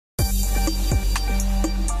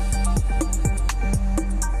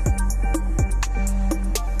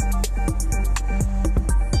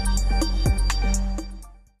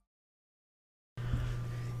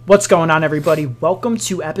What's going on, everybody? Welcome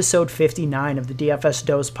to episode 59 of the DFS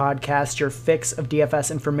Dose podcast, your fix of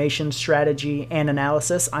DFS information, strategy, and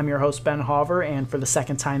analysis. I'm your host, Ben Hover, and for the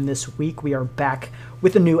second time this week, we are back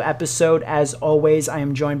with a new episode. As always, I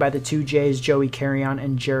am joined by the two J's, Joey Carrion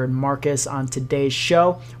and Jared Marcus. On today's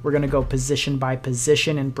show, we're going to go position by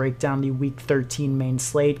position and break down the Week 13 main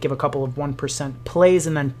slate, give a couple of 1% plays,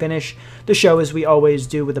 and then finish the show as we always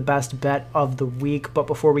do with the best bet of the week. But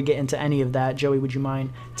before we get into any of that, Joey, would you mind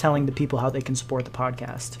telling the people how they can support the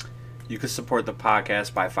podcast? You can support the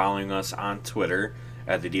podcast by following us on Twitter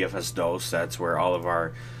at the DFS Dose. That's where all of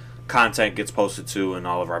our content gets posted to and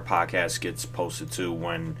all of our podcasts gets posted to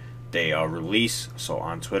when they release. So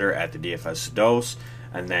on Twitter at the DFS Dose,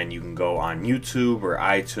 and then you can go on YouTube or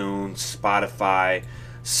iTunes, Spotify,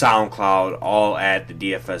 SoundCloud, all at the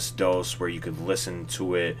DFS Dose, where you could listen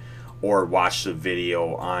to it or watch the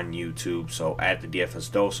video on YouTube. So at the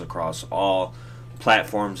DFS Dose across all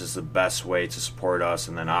platforms is the best way to support us.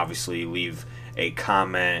 And then obviously leave a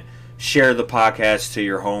comment, share the podcast to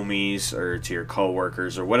your homies or to your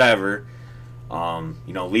coworkers or whatever.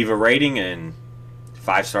 Leave a rating, and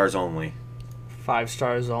 5 stars only. 5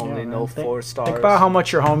 stars only, no 4 stars. Think about how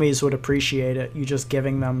much your homies would appreciate it. You just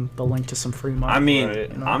giving them the link to some free money. I mean,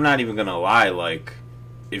 right, I'm not even gonna lie. Like,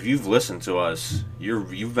 if you've listened to us,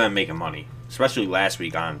 you've been making money. Especially last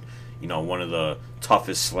week on, one of the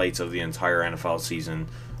toughest slates of the entire NFL season.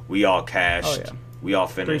 We all cashed. Oh, yeah. We all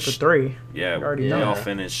finished 3 for 3. Yeah, we all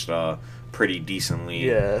finished pretty decently.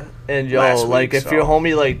 Yeah, and if your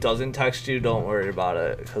homie doesn't text you, don't worry about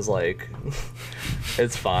it, because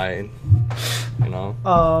it's fine.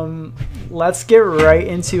 Let's get right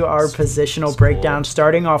into our positional breakdown,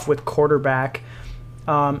 starting off with quarterback.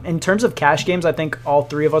 In terms of cash games, I think all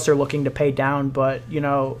three of us are looking to pay down, but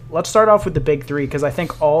let's start off with the big three, because I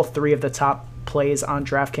think all three of the top plays on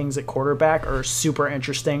DraftKings at quarterback are super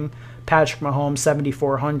interesting. Patrick Mahomes,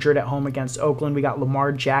 7,400 at home against Oakland. We got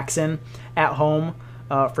Lamar Jackson at home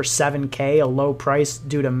for $7K, a low price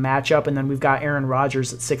due to matchup. And then we've got Aaron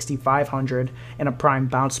Rodgers at 6,500 in a prime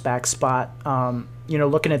bounce back spot.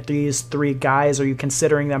 Looking at these three guys, are you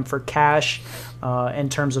considering them for cash in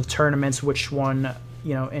terms of tournaments? Which one,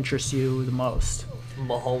 interests you the most?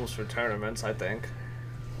 Mahomes for tournaments, I think.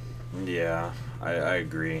 Yeah, I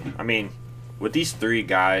agree. I mean, with these three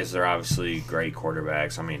guys, they're obviously great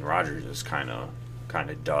quarterbacks. I mean, Rodgers is kind of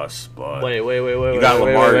dust, but wait. You got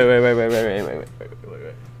Lamar.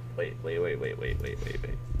 Wait.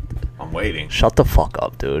 I'm waiting. Shut the fuck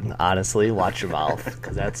up, dude. Honestly, watch your mouth,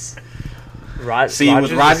 because that's.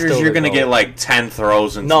 With Rodgers, you're gonna get 10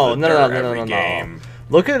 throws into every game.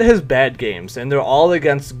 Look at his bad games, and they're all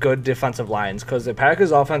against good defensive lines, because the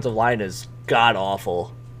Packers' offensive line is god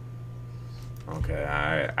awful. Okay,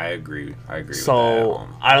 I agree. I agree. So with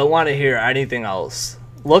that. I don't want to hear anything else.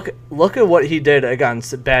 Look at what he did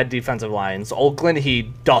against bad defensive lines. Oakland,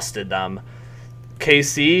 he dusted them.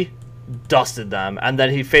 KC, dusted them, and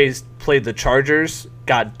then he played the Chargers,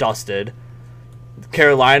 got dusted.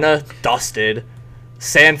 Carolina, dusted.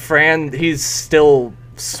 San Fran, he's still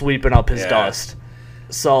sweeping up his dust.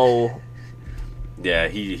 So yeah,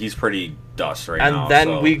 he's pretty dust right now. And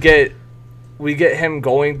then we get him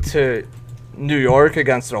going to New York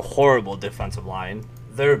against a horrible defensive line.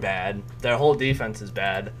 They're bad. Their whole defense is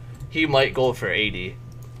bad. He might go for 80.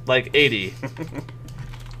 80.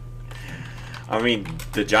 I mean,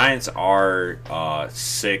 the Giants are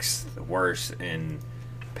 6th worst in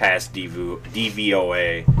pass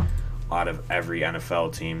DVOA out of every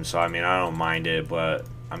NFL team. So, I mean, I don't mind it. But,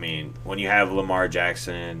 I mean, when you have Lamar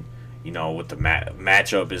Jackson, with the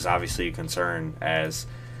matchup is obviously a concern, as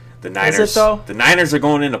the Niners. Is it, though? The Niners are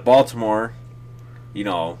going into Baltimore. I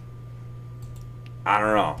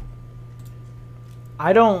don't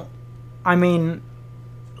know. I mean,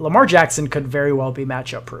 Lamar Jackson could very well be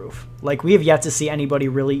matchup proof. We have yet to see anybody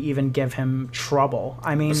really even give him trouble.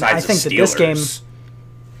 I mean, besides I think the that this game. Steelers.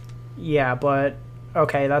 Yeah, but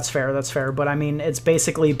okay, that's fair. But I mean, it's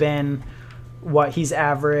basically been what he's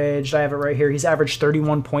averaged. I have it right here. He's averaged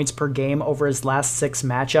 31 points per game over his last 6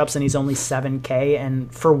 matchups, and he's only 7K.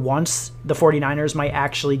 And for once, the 49ers might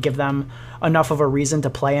actually give them enough of a reason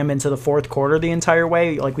to play him into the fourth quarter the entire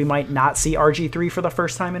way. We might not see RG3 for the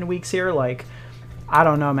first time in weeks here. I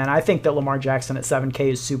don't know, man. I think that Lamar Jackson at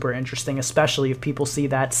 7K is super interesting, especially if people see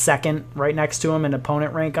that second right next to him in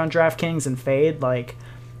opponent rank on DraftKings and fade.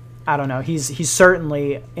 I don't know. He's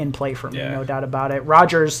certainly in play for me, no doubt about it.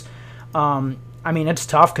 Rodgers, I mean, it's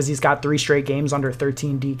tough because he's got 3 straight games under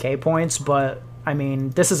 13 DK points, but I mean,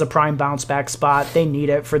 this is a prime bounce back spot. They need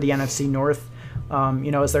it for the NFC North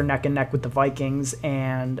as they're neck and neck with the Vikings.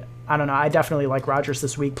 And I don't know, I definitely like Rodgers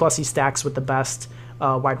this week. Plus, he stacks with the best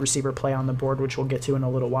wide receiver play on the board, which we'll get to in a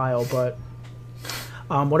little while. But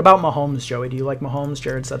what about Mahomes, Joey? Do you like Mahomes?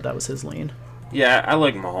 Jared said that was his lean. Yeah, I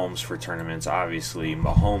like Mahomes for tournaments. Obviously,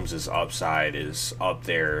 Mahomes' upside is up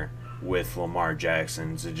there with Lamar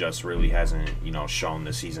Jackson's. It just really hasn't, shown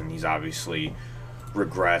this season. He's obviously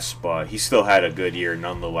regressed, but he still had a good year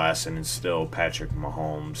nonetheless, and it's still Patrick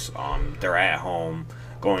Mahomes. They're at home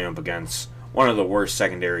going up against one of the worst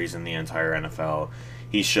secondaries in the entire NFL.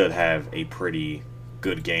 He should have a pretty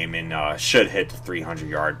good game and should hit the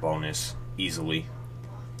 300-yard bonus easily.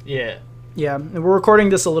 Yeah. Yeah, and we're recording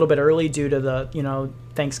this a little bit early due to the,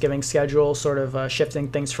 Thanksgiving schedule sort of shifting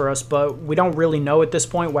things for us, but we don't really know at this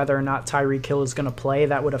point whether or not Tyreek Hill is going to play.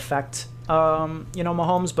 That would affect,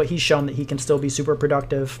 Mahomes, but he's shown that he can still be super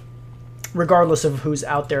productive regardless of who's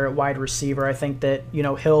out there at wide receiver. I think that,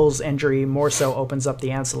 Hill's injury more so opens up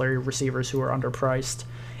the ancillary receivers who are underpriced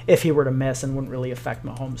if he were to miss and wouldn't really affect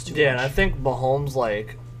Mahomes too much. Yeah, and I think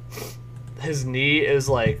Mahomes, his knee is,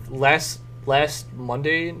 last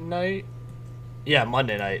Monday night. Yeah,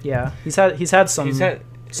 Monday night. Yeah, he's had some time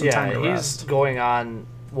to rest. He's going on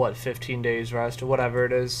 15 days rest or whatever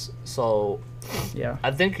it is. So yeah, I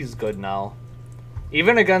think he's good now.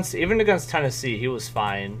 Even against Tennessee, he was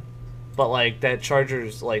fine. But that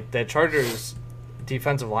Chargers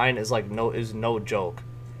defensive line is no joke.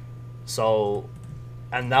 So,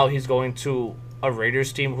 and now he's going to a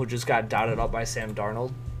Raiders team who just got dotted up by Sam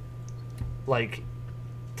Darnold.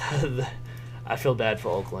 I feel bad for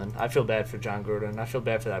Oakland. I feel bad for John Gruden. I feel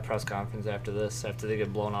bad for that press conference after they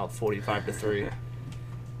get blown out 45-3.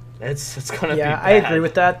 It's gonna be bad. I agree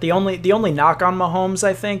with that. The only knock on Mahomes,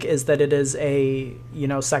 I think, is that it is a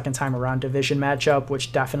second time around division matchup,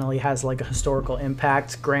 which definitely has a historical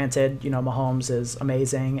impact. Granted, Mahomes is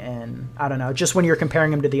amazing, and I don't know, just when you're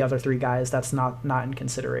comparing him to the other three guys, that's not in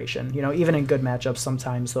consideration. Even in good matchups,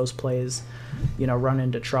 sometimes those plays, run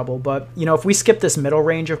into trouble. But if we skip this middle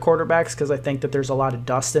range of quarterbacks, because I think that there's a lot of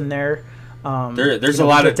dust in there. There's a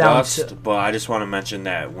lot of dust, but I just want to mention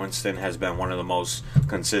that Winston has been one of the most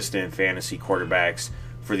consistent fantasy quarterbacks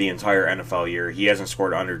for the entire NFL year. He hasn't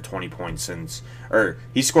scored under 20 points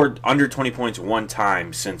he scored under 20 points one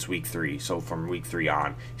time since week 3. So from week 3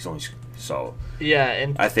 on, he's only yeah.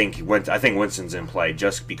 And I think Winston's in play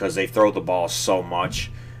just because they throw the ball so much,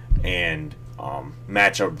 and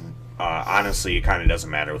matchup. Honestly, it kind of doesn't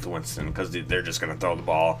matter with Winston because they're just going to throw the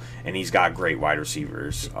ball, and he's got great wide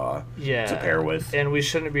receivers to pair with. And we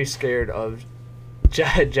shouldn't be scared of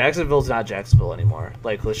Jacksonville's not Jacksonville anymore.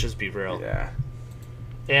 Let's just be real. Yeah.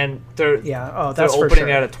 And they're opening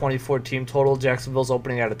at a 24 team total. Jacksonville's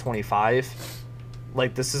opening at a 25.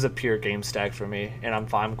 This is a pure game stack for me, and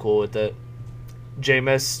I'm cool with it.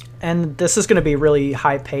 Jameis. And this is going to be really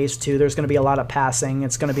high paced too. There's going to be a lot of passing.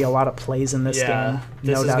 It's going to be a lot of plays in this game.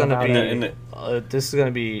 No doubt about it. This is going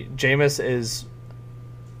to be Jameis is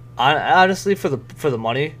honestly for the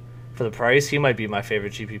money, for the price, he might be my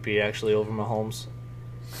favorite GPP actually over Mahomes.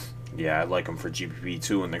 Yeah, I like him for GPP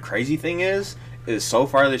too. And the crazy thing is so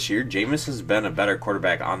far this year, Jameis has been a better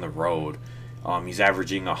quarterback on the road. He's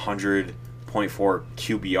averaging 100.4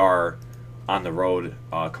 QBR on the road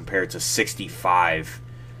compared to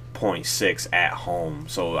 65.6 at home.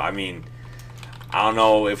 So, I mean, I don't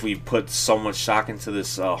know if we put so much stock into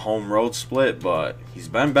this home-road split, but he's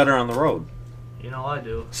been better on the road. I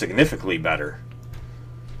do. Significantly better.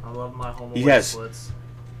 I love my home away splits. He has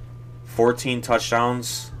 14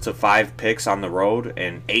 touchdowns to 5 picks on the road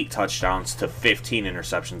and 8 touchdowns to 15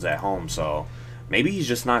 interceptions at home. So, maybe he's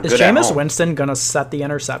just not good at home. Is Jameis Winston going to set the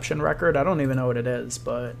interception record? I don't even know what it is,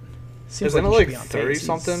 but... Seems Isn't it 30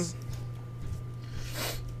 something?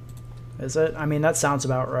 Is it? I mean, that sounds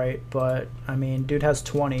about right, but I mean, dude has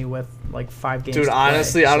 20 with 5 games. Dude,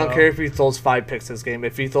 honestly, I don't care if he throws 5 picks this game.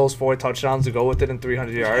 If he throws 4 touchdowns to go with it in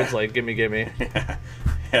 300 yards, gimme. Yeah,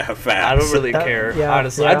 facts. I don't really care. Yeah,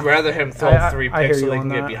 honestly, yeah. I'd rather him throw 3 picks so they can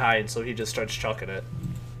get that. behind, so he just starts chucking it.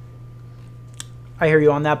 I hear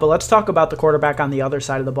you on that, but let's talk about the quarterback on the other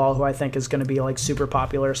side of the ball, who I think is going to be super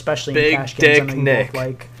popular, especially in cash games. Big Dick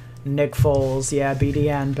Nick. Nick Foles, yeah,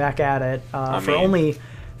 BDN, back at it. For only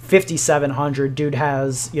 5,700, dude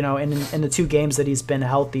has, in the 2 games that he's been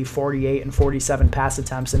healthy, 48 and 47 pass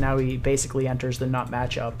attempts, and now he basically enters the nut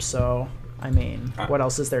matchup. So, I mean, what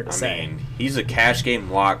else is there to say? I mean, he's a cash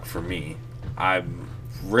game lock for me. I'm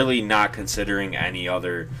really not considering any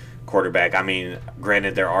other quarterback. I mean,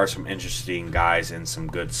 granted, there are some interesting guys in some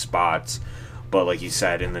good spots, but like you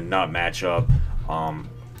said, in the nut matchup,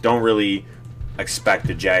 don't really expect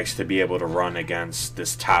the Jags to be able to run against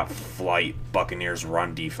this top flight Buccaneers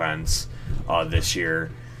run defense. this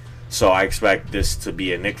year. So I expect this to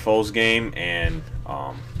be a Nick Foles game and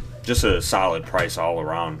just a solid price all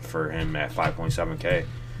around for him at 5.7K.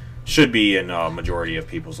 Should be in a majority of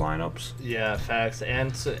people's lineups. Yeah, facts.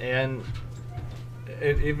 And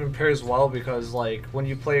it even pairs well because, like, when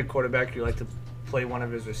you play a quarterback, you like to play one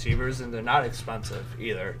of his receivers, and they're not expensive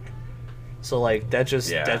either. So, like, that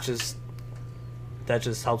just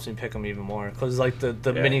helps me pick him even more because, like,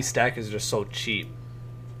 the mini stack is just so cheap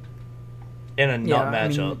in a nut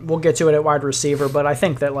matchup. I mean, we'll get to it at wide receiver, but I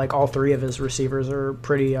think that, like, all three of his receivers are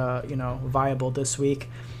pretty viable this week.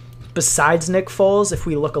 Besides Nick Foles, if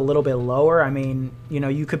we look a little bit lower, I mean,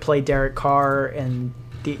 you could play Derek Carr, and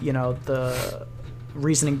the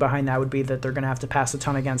reasoning behind that would be that they're going to have to pass a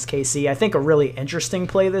ton against KC. I think a really interesting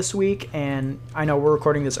play this week, and I know we're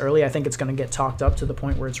recording this early, I think it's going to get talked up to the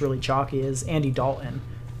point where it's really chalky, is Andy Dalton.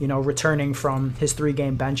 Returning from his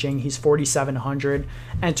 3-game benching. He's 4,700,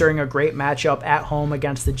 entering a great matchup at home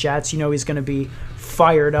against the Jets. He's going to be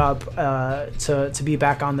fired up to be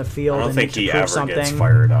back on the field. I don't think he ever something. Gets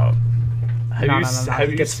fired up. Have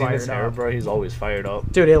you seen his hair, bro? He's always fired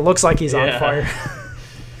up. Dude, it looks like he's on fire.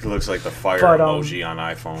 He looks like the fire emoji on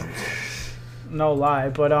iPhones. No lie,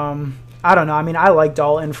 but I don't know. I mean, I like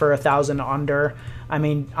Dalton for 1,000 under. I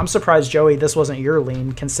mean, I'm surprised, Joey, this wasn't your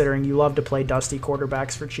lean, considering you love to play dusty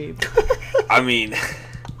quarterbacks for cheap. I mean,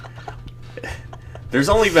 there's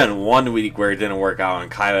only been 1 week where it didn't work out, and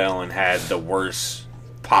Kyle Allen had the worst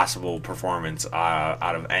possible performance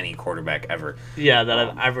out of any quarterback ever. Yeah, that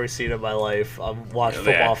I've ever seen in my life. I've watched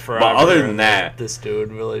football forever. But other than that, this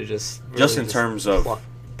dude really just in terms of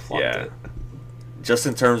just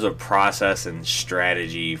in terms of process and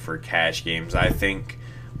strategy for cash games, I think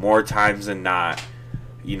more times than not,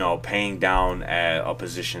 paying down at a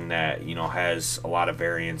position that, has a lot of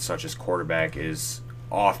variance, such as quarterback, is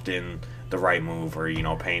often the right move. Or,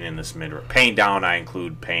 paying in this paying down, I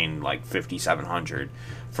include paying like 5,700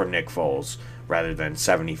 for Nick Foles rather than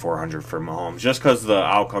 7,400 for Mahomes, just because the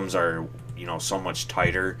outcomes are, so much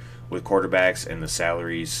tighter with quarterbacks and the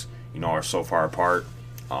salaries, are so far apart.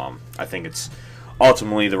 I think it's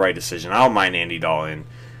ultimately the right decision. I don't mind Andy Dalton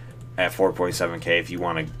at 4.7K if you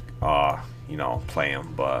want to, play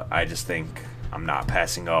him, but I just think I'm not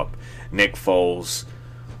passing up Nick Foles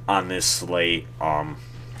on this slate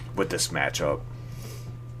with this matchup.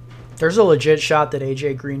 There's a legit shot that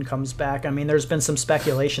AJ Green comes back. I mean, there's been some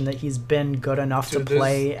speculation that he's been good enough to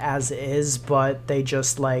play as is, but they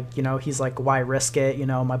just he's like, why risk it?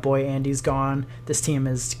 My boy Andy's gone. This team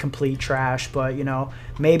is complete trash, but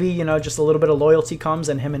maybe just a little bit of loyalty comes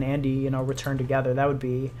and him and Andy return together. That would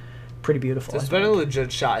be pretty beautiful. There's been a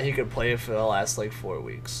legit shot he could play for the last 4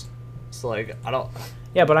 weeks. So I don't.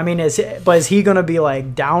 Yeah, but I mean, is he gonna be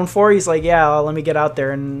down for it? He's like, yeah, let me get out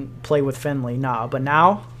there and play with Finley. Nah, but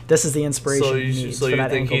now this is the inspiration he needs for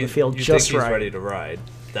that angle of the field just right. He's ready to ride.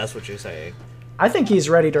 That's what you're saying. I think he's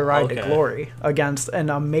ready to ride to glory against an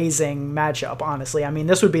amazing matchup. Honestly, I mean,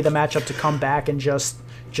 this would be the matchup to come back and just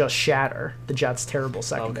shatter the Jets' terrible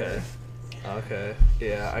secondary. Okay.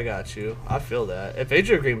 Yeah, I got you. I feel that. If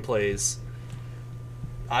Adrian Green plays,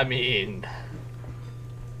 I mean,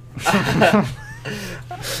 okay,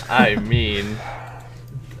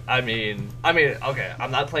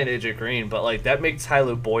 I'm not playing AJ Green, but that makes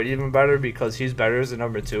Tyler Boyd even better because he's better as a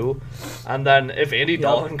number 2. And then if Andy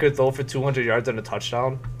Dalton could throw for 200 yards and a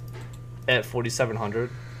touchdown at 4,700,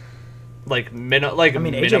 minimum.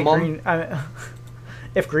 AJ Green,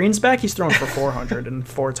 if Green's back, he's throwing for 400 and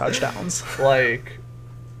 4 touchdowns.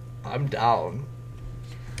 I'm down.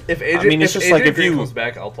 If AJ Green comes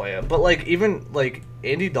back, I'll play him. But even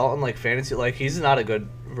Andy Dalton, fantasy, he's not a good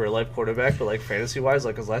real life quarterback, but fantasy wise,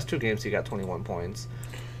 his last 2 games he got 21 points.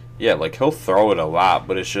 Yeah, he'll throw it a lot,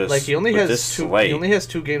 but it's just he only has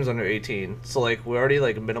 2 games under 18. So we're already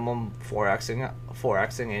minimum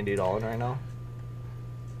 4xing Andy Dalton right now.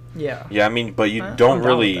 Yeah. Yeah, I mean, but you don't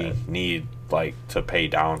really need to pay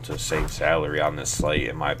down to save salary on this slate,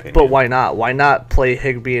 in my opinion. But why not? Why not play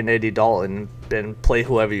Higbee and Andy Dalton and play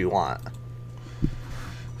whoever you want?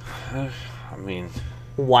 I mean,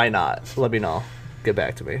 why not? Let me know. Get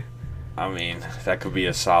back to me. I mean, that could be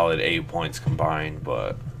a solid 8 points combined,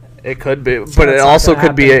 but it could be. But it also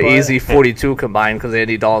could be an easy 42 combined because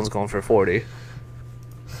Andy Dalton's going for 40.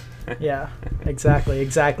 Yeah,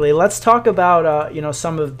 exactly. Let's talk about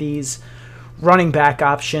some of these running back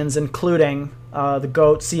options, including the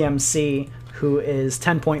GOAT CMC, who is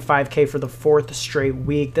 10.5K for the 4th straight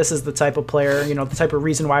week. This is the type of player, the type of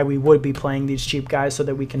reason why we would be playing these cheap guys so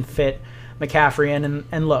that we can fit McCaffrey in.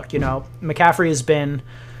 And look, McCaffrey has been,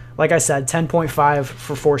 like I said, 10.5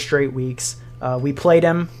 for 4 straight weeks. We played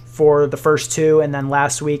him for the first two, and then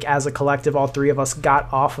last week, as a collective, all three of us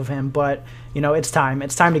got off of him. But, it's time.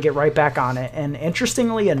 It's time to get right back on it. And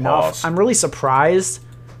interestingly enough, I'm really surprised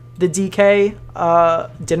the DK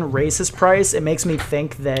didn't raise his price. It makes me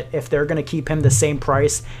think that if they're going to keep him the same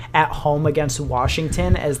price at home against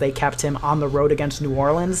Washington as they kept him on the road against New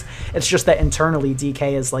Orleans, it's just that internally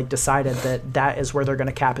DK has decided that is where they're going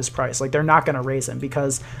to cap his price. They're not going to raise him,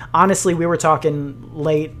 because honestly, we were talking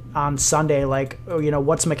late on Sunday,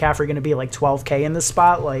 what's McCaffrey going to be, 12K in this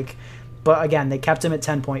spot? But again, they kept him at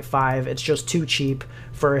 10.5. It's just too cheap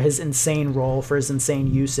for his insane role, for his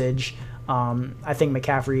insane usage. I think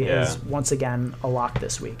McCaffrey is once again a lock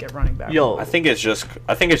this week at running back. I think it's just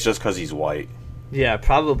because he's white. Yeah,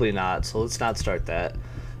 probably not. So let's not start that.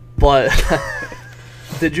 But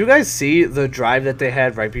did you guys see the drive that they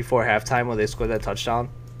had right before halftime when they scored that touchdown?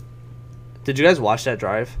 Did you guys watch that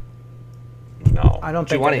drive? No. I don't think.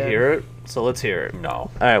 Do you want to hear it? So let's hear it. No.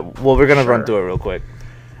 All right. Well, we're gonna run through it real quick.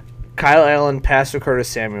 Kyle Allen pass to Curtis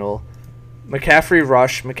Samuel. McCaffrey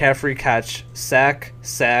rush, McCaffrey catch, sack,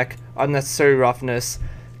 unnecessary roughness,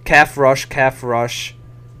 calf rush,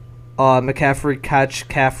 McCaffrey catch,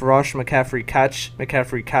 calf rush, McCaffrey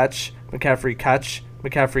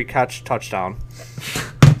catch, touchdown.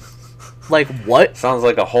 What? Sounds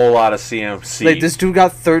like a whole lot of CMC. This dude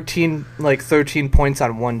got 13 points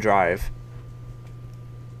on one drive.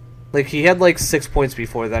 He had 6 points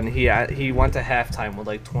before then. He went to halftime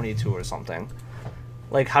with 22 or something.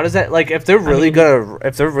 How does that if they're really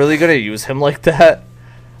gonna use him like that?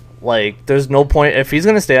 There's no point if he's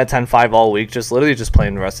gonna stay at 10-5 all week. Just literally just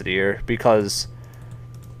playing the rest of the year, because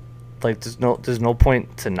there's no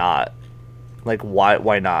point to not.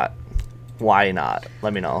 Why not?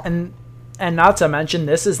 Let me know. And not to mention,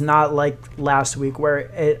 this is not like last week where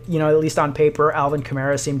it, at least on paper, Alvin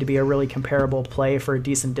Kamara seemed to be a really comparable play for a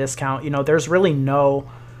decent discount. There's really no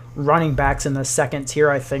running backs in the second tier,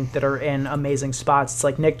 I think, that are in amazing spots. It's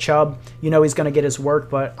like Nick Chubb, he's going to get his work,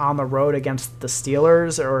 but on the road against the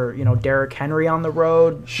Steelers, or Derrick Henry on the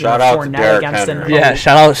road. Shout out to Derrick Henry. Yeah,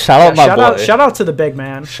 shout out my boy. Shout out to the big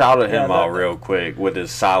man. Shout him out real quick with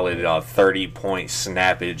his solid 30-point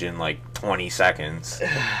snappage in 20 seconds.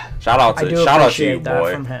 Shout out to you,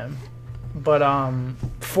 boy. From him. But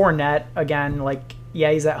Fournette again,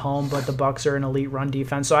 he's at home, but the Bucs are an elite run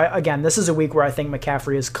defense. So again, this is a week where I think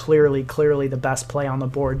McCaffrey is clearly the best play on the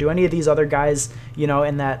board. Do any of these other guys,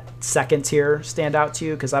 in that second tier stand out to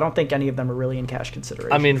you? Because I don't think any of them are really in cash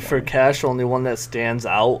consideration. For cash, only one that stands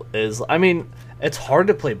out is, it's hard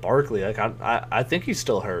to play Barkley. I think he's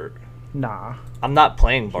still hurt. Nah. I'm not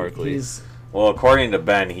playing Barkley. Well, according to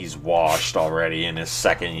Ben, he's washed already in his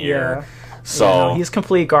second year. Yeah. So he's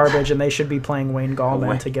complete garbage, and they should be playing Wayne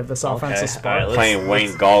Gallman to give this offense a spark. Right, playing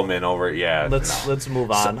Wayne Gallman over, Let's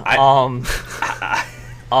move on.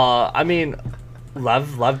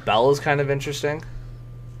 Lev Bell is kind of interesting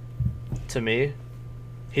to me.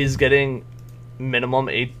 He's getting minimum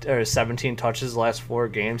 8 or 17 touches the last 4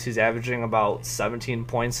 games. He's averaging about 17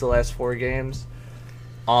 points the last 4 games.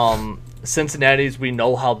 Cincinnati's, we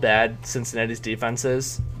know how bad Cincinnati's defense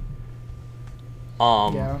is.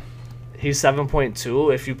 He's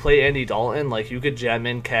 7.2. If you play Andy Dalton, you could jam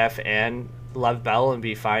in Calf and Lev Bell and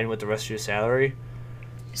be fine with the rest of your salary.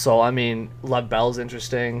 So, Lev Bell's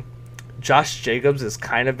interesting. Josh Jacobs is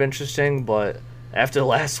kind of interesting, but after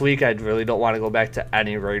last week, I really don't want to go back to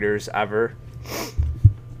any Raiders ever.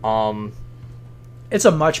 It's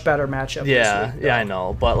a much better matchup this week, I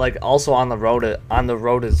know. But, also on the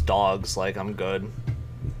road as dogs, I'm good.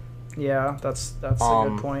 Yeah, that's a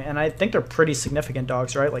good point. And I think they're pretty significant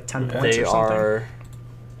dogs, right? 10 points or something. They are...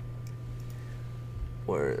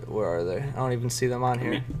 Where are they? I don't even see them on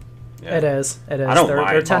here. It is. I don't mind.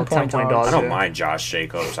 They're 10-point dogs. I don't mind Josh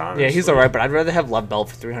Jacobs, honestly. Yeah, he's all right, but I'd rather have Lev Bell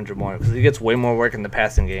for 300 more because he gets way more work in the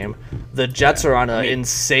passing game. The Jets are on an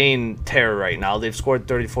insane tear right now. They've scored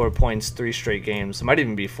 34 points 3 straight games. It might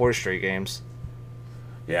even be 4 straight games.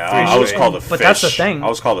 Yeah, I was called a fish. But that's the thing. I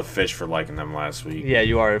was called a fish for liking them last week. Yeah,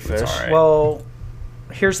 you are a fish. It's all right. Well,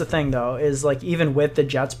 here's the thing, though, is even with the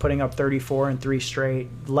Jets putting up 34 and 3 straight,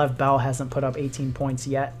 Lev Bell hasn't put up 18 points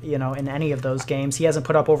yet, in any of those games. He hasn't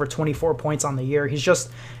put up over 24 points on the year. He's just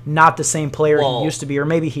not the same player he used to be, or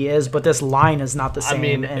maybe he is, but this line is not the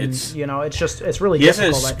same. It's really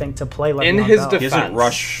difficult, I think, to play Lev Bell. He isn't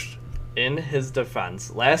rushed. In his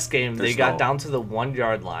defense, last game they got down to the 1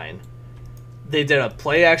 yard line. They did a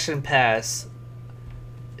play action pass.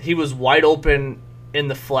 He was wide open in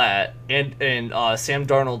the flat, and Sam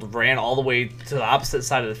Darnold ran all the way to the opposite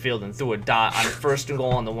side of the field and threw a dot on 1st and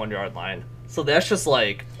goal on the 1 yard line. So that's just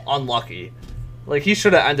unlucky. He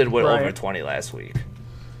should have ended with over 20 last week.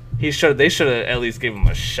 They should have at least gave him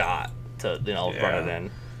a shot to run it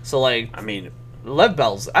in. So like, I mean, Lev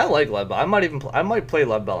Bell's. I like Lev Bell. I might play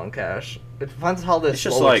Lev Bell in cash. It depends how this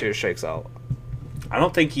lower tier shakes out. I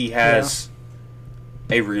don't think he has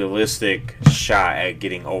a realistic shot at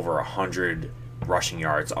getting over 100 rushing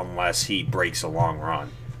yards unless he breaks a long run.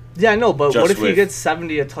 Yeah, I know, but what if he gets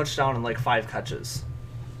 70, a touchdown, and like 5 catches?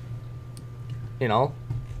 You know,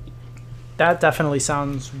 that definitely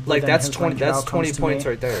sounds like that's 20 points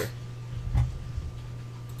right there.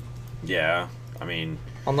 Yeah, I mean,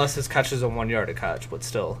 unless his catch is a 1 yard a catch, but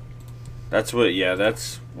still. That's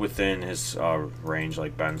within his range,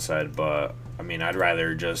 like Ben said. But I mean, I'd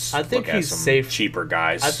rather just look at some safe, cheaper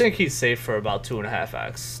guys. I think he's safe for about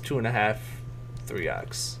 2.5x, 2.5,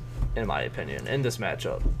 3x, in my opinion, in this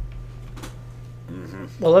matchup. Mm-hmm.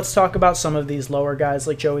 Well, let's talk about some of these lower guys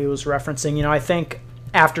like Joey was referencing. You know, I think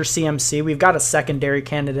after CMC, we've got a secondary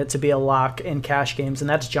candidate to be a lock in cash games, and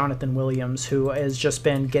that's Jonathan Williams, who has just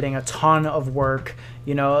been getting a ton of work.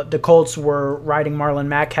 You know, the Colts were riding Marlon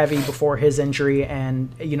Mack heavy before his injury, and,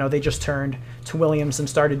 you know, they just turned to Williams and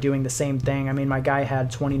started doing the same thing. I mean, my guy had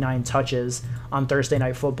 29 touches on Thursday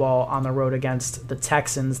Night Football on the road against the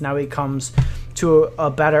Texans. Now he comes to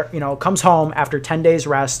comes home after 10 days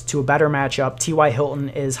rest to a better matchup. T.Y. Hilton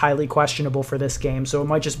is highly questionable for this game, so it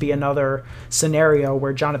might just be another scenario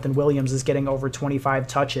where Jonathan Williams is getting over 25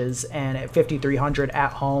 touches, and at 5,300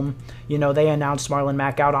 at home, you know, they announced Marlon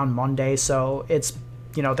Mack out on Monday, so it's,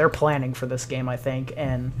 you know, they're planning for this game, I think,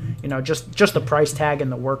 and, you know, just the price tag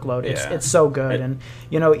and the workload, it's so good, and,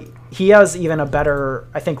 you know, he has even a better,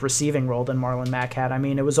 I think, receiving role than Marlon Mack had. I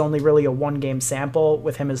mean, it was only really a 1-game sample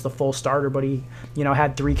with him as the full starter, but he, you know,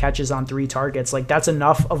 had 3 catches on 3 targets. Like, that's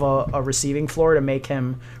enough of a receiving floor to make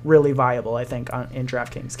him really viable, I think, in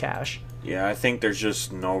DraftKings cash. Yeah, I think there's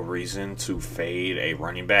just no reason to fade a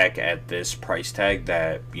running back at this price tag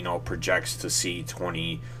that, you know, projects to see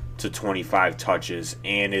 20 to 25 touches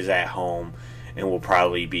and is at home and will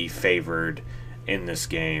probably be favored in this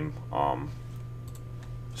game.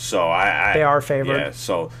 So they are favored. Yeah,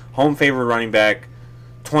 so home favored running back,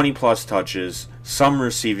 20 plus touches, some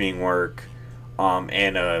receiving work,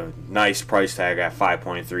 and a nice price tag at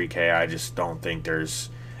 5.3K. I just don't think there's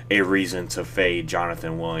a reason to fade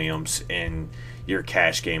Jonathan Williams in your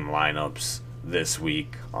cash game lineups this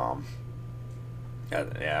week.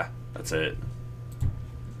 Yeah, that's it.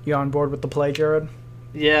 You on board with the play, Jared?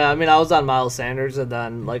 Yeah, I mean, I was on Miles Sanders, and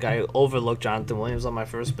then I overlooked Jonathan Williams on my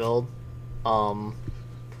first build.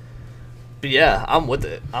 But yeah, I'm with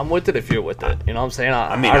it. I'm with it if you're with it. You know what I'm saying?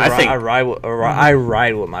 I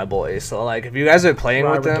ride with my boys. So if you guys are playing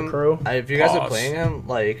with them, if you guys are playing him,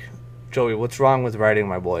 Joey, what's wrong with riding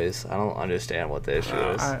my boys? I don't understand what the issue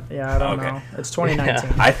is. I don't know. It's 2019.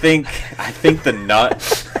 Yeah. I think the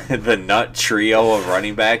nut trio of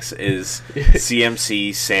running backs is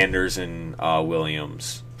CMC, Sanders, and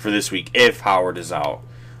Williams for this week if Howard is out.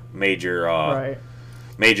 Major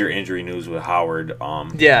injury news with Howard.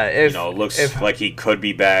 It looks like he could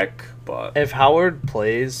be back, but if Howard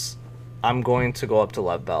plays, I'm going to go up to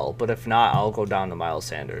Lev Bell. But if not, I'll go down to Miles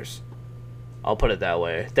Sanders. I'll put it that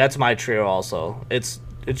way. That's my trio also. It's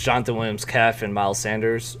Jonathan Williams, Calf, and Miles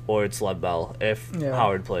Sanders, or it's Lev Bell if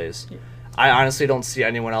Howard plays. Yeah. I honestly don't see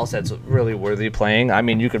anyone else that's really worthy playing. I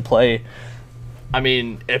mean, you could play... I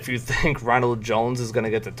mean, if you think Ronald Jones is going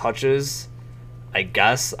to get the touches, I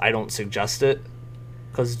guess I don't suggest it,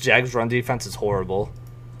 because Jags' run defense is horrible.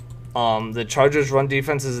 The Chargers' run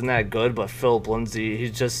defense isn't that good, but Philip Lindsay,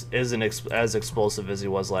 he just isn't as explosive as he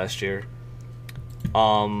was last year.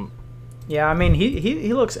 Yeah, I mean,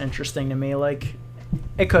 he looks interesting to me.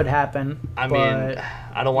 It could happen. I mean,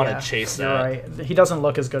 I don't want to chase that. You're right. He doesn't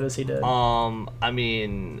look as good as he did. I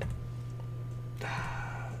mean,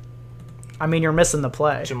 you're missing the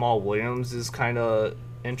play. Jamal Williams is kind of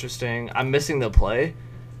interesting. I'm missing the play.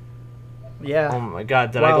 Yeah. Oh my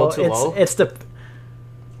God, did I go too low?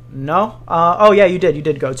 No. Yeah, you did. You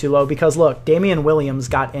did go too low because look, Damian Williams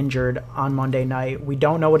got injured on Monday night. We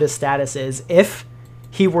don't know what his status is. If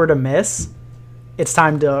he were to miss, it's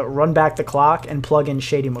time to run back the clock and plug in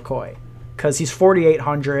Shady McCoy because he's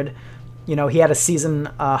 4,800. You know, he had a season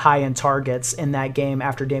high in targets in that game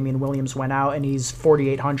after Damian Williams went out, and he's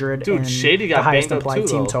 4,800 in Shady got the highest implied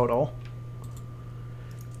team total.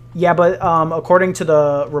 Yeah, but according to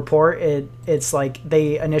the report, it's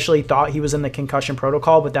they initially thought he was in the concussion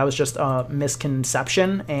protocol, but that was just a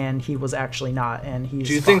misconception, and he was actually not. And he's.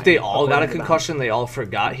 Do you think they all got a concussion? They all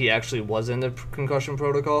forgot he actually was in the concussion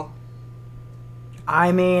protocol?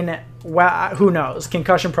 I mean, well, who knows?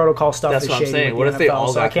 Concussion protocol stuff That's is what shady. I'm saying. What if they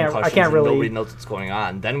all got concussions I can't really. Nobody knows what's going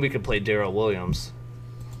on. Then we could play Darrell Williams.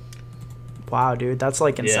 Wow, dude, that's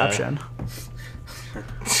like Yeah. Inception.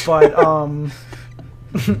 But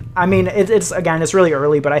I mean, it's again, it's really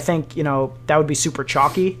early, but I think that would be super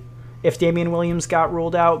chalky if Damian Williams got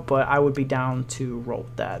ruled out. But I would be down to roll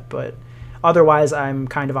with that. But otherwise, I'm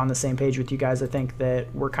kind of on the same page with you guys. I think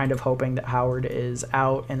that we're kind of hoping that Howard is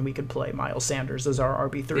out and we could play Miles Sanders as our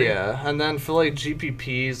RB3. Yeah, and then for like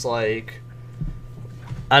GPPs, like,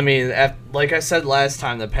 I mean, like I said last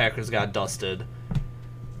time, the Packers got dusted.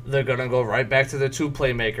 They're gonna go right back to their two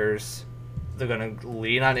playmakers. They're going to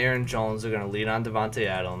lean on Aaron Jones. They're going to lean on Devontae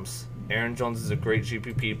Adams. Aaron Jones is a great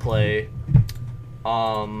GPP play.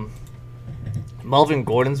 Melvin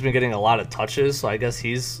Gordon's been getting a lot of touches, so I guess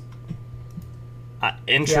he's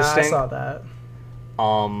interesting. Yeah, I saw that.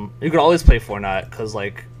 You could always play Fournette because,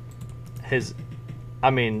 like, he's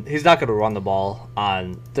not going to run the ball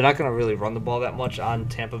on... They're not going to really run the ball that much on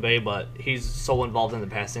Tampa Bay, but he's so involved in the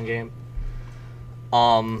passing game.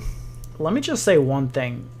 Let me just say one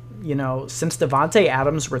thing. Since Devontae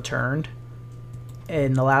Adams returned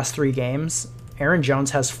in the last 3 games, Aaron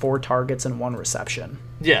Jones has 4 targets and 1 reception.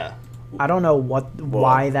 Yeah. I don't know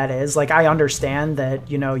why that is. Like, I understand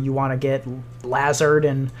that, you want to get Lazard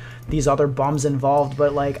and these other bums involved,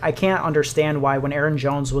 but, like, I can't understand why when Aaron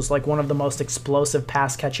Jones was, like, one of the most explosive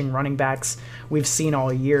pass-catching running backs we've seen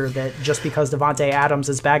all year, that just because Devontae Adams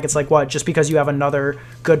is back, it's like, what, just because you have another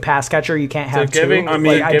good pass catcher, you can't have two?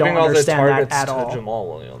 I don't understand that at all. Jamal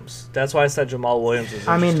Williams. That's why I said Jamal Williams is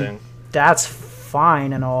interesting. That's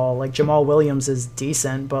fine and all. Like, Jamal Williams is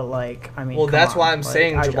decent, but, like, well, that's why I'm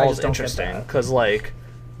saying Jamal's interesting, because, like,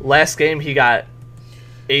 last game he got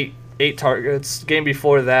eight targets. Game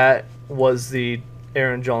before that was the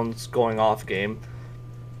Aaron Jones going off game.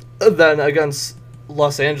 Then against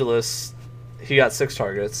Los Angeles, he got 6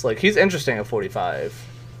 targets. Like, he's interesting at 45.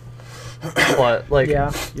 But, like,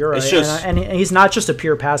 yeah, you're right. It's just, and he's not just a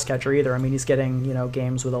pure pass catcher either. I mean, he's getting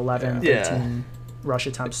games with 11, 13 rush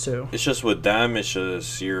attempts too. It's just with them. It's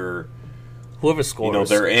just whoever scores.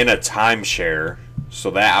 They're in a timeshare, so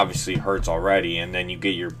that obviously hurts already. And then you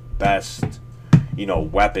get your best,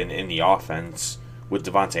 weapon in the offense with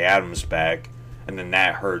Devontae Adams back, and then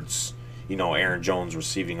that hurts, Aaron Jones'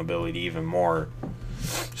 receiving ability even more.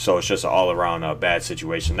 So it's just an all-around bad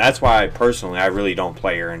situation. That's why, personally, I really don't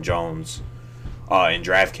play Aaron Jones in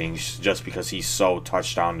DraftKings, just because he's so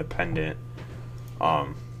touchdown dependent.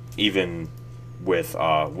 Even with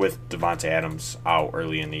Devontae Adams out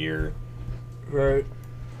early in the year. Right.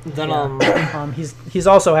 Then he's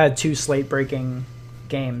also had 2 slate-breaking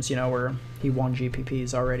games, where he won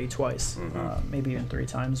GPPs already twice, maybe even 3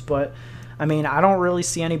 times. But, I mean, I don't really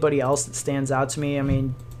see anybody else that stands out to me. I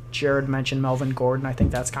mean, Jared mentioned Melvin Gordon. I think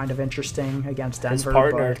that's kind of interesting against Denver. His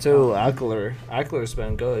partner, too, Eckler. Eckler's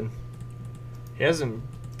been good. He hasn't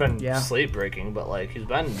been slate-breaking, but, like, he's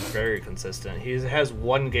been very consistent. He has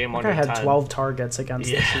 1 game under 10. I had 12 targets against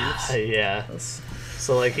the Chiefs. Yeah.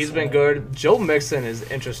 So, like, he's been good. Joe Mixon is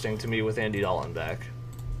interesting to me with Andy Dalton back.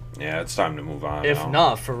 Yeah, it's time to move on. If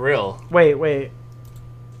not, for real. Wait.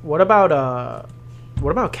 What about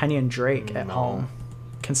Kenyon Drake at home?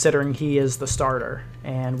 Considering he is the starter,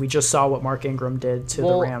 and we just saw what Mark Ingram did to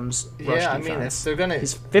the Rams' rush defense. I mean, if they're gonna,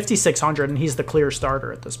 he's 5,600, and he's the clear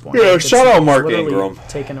starter at this point. Yeah, shout out Mark Ingram,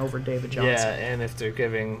 taking over David Johnson. Yeah, and if they're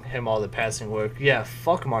giving him all the passing work,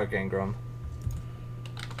 fuck Mark Ingram.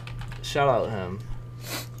 Shout out him.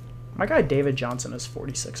 My guy David Johnson is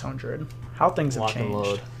 4,600. How things have changed.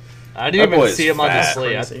 Load. I didn't even see him on the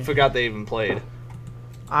slate. I forgot they even played.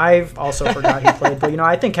 I've also forgot he played, but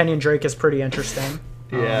I think Kenyon Drake is pretty interesting.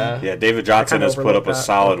 Yeah. David Johnson has put up a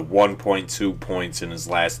solid 1.2 points in his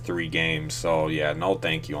last 3 games. So, no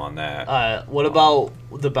thank you on that. What about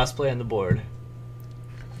the best play on the board?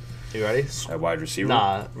 You ready? At wide receiver?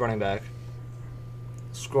 Nah, running back.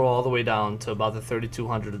 Scroll all the way down to about the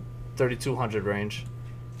 3,200 range.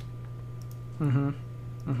 Ben,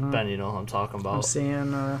 you know who I'm talking about. I'm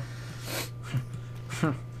seeing...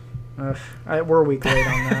 we're a week late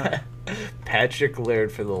on that. Patrick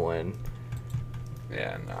Laird for the win.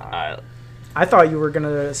 Yeah, nah. I thought you were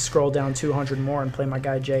gonna scroll down 200 more and play my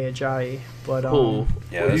guy Jay Ajayi, but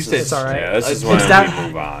it's all right. Yeah, this is when we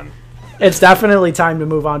move on. It's definitely time to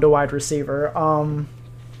move on to wide receiver.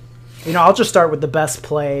 I'll just start with the best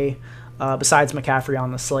play besides McCaffrey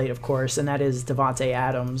on the slate, of course, and that is Devontae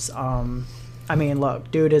Adams. I mean, look,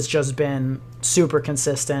 dude has just been super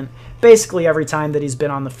consistent. Basically every time that he's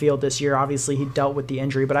been on the field this year, obviously he dealt with the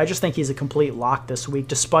injury, but I just think he's a complete lock this week,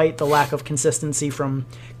 despite the lack of consistency from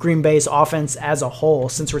Green Bay's offense as a whole.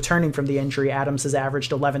 Since returning from the injury, Adams has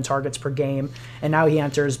averaged 11 targets per game, and now he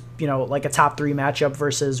enters, like a top 3 matchup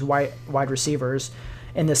versus wide receivers.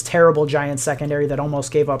 in this terrible Giants secondary that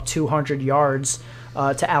almost gave up 200 yards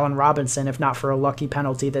to Allen Robinson, if not for a lucky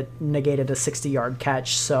penalty that negated a 60-yard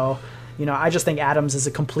catch. So, I just think Adams is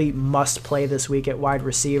a complete must-play this week at wide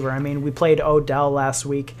receiver. I mean, we played Odell last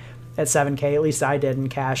week at 7K, at least I did in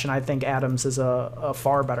cash, and I think Adams is a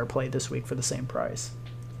far better play this week for the same price.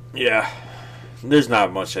 Yeah, there's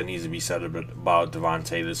not much that needs to be said about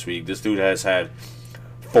Devontae this week. This dude has had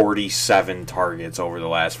 47 targets over the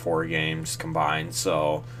last 4 games combined,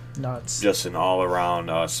 so nuts. Just an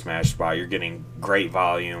all-around smash spot. You're getting great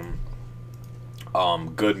volume,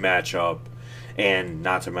 good matchup, and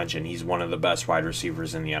not to mention he's one of the best wide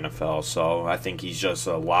receivers in the NFL, so I think he's just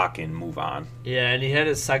a lock-in move on. Yeah, and he had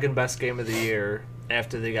his second best game of the year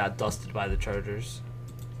after they got dusted by the Chargers.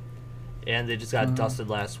 And they just got dusted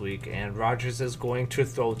last week, and Rodgers is going to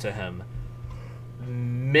throw to him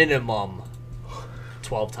minimum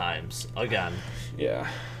 12 times again. Yeah.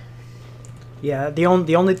 Yeah, the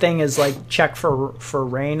only thing is, like, check for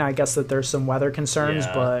rain. I guess that there's some weather concerns,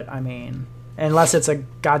 but, I mean, unless it's a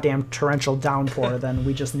goddamn torrential downpour, then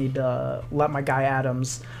we just need to let my guy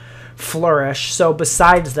Adams flourish. So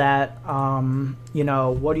besides that,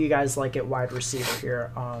 what do you guys like at wide receiver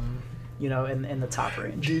here, in the top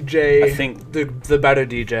range? DJ, I think the better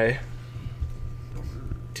DJ.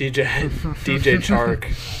 DJ Chark.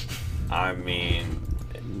 I mean,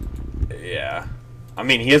 yeah. I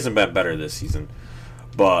mean, he hasn't been better this season,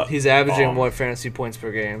 but he's averaging more fantasy points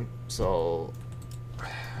per game. So,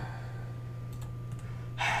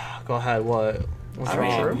 go ahead. What's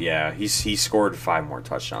wrong? Yeah, he scored 5 more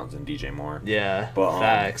touchdowns than DJ Moore. Yeah, but,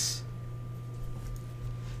 facts.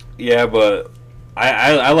 Yeah, but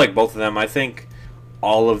I like both of them. I think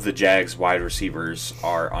all of the Jags wide receivers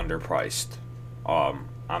are underpriced on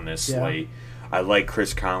this slate. I like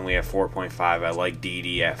Chris Conley at 4.5. I like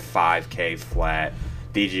Dede at 5K flat.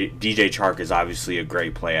 DJ Chark is obviously a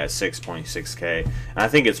great play at 6.6K. And I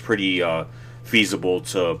think it's pretty feasible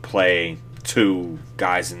to play 2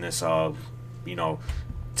 guys in this, top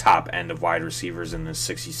end of wide receivers in this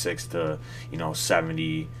 66 to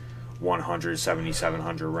 7,100,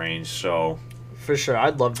 7,700 range. So for sure,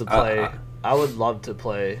 I'd love to play. I would love to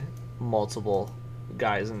play multiple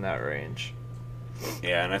guys in that range.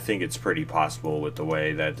 Yeah, and I think it's pretty possible with the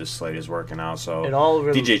way that this slate is working out. So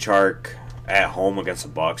DJ Chark at home against the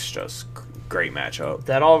Bucs, just great matchup.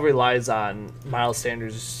 That all relies on Miles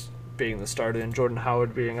Sanders being the starter and Jordan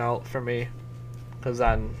Howard being out for me, because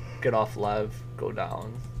then get off Lev, go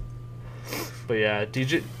down. But yeah,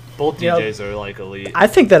 both DJs are like elite. I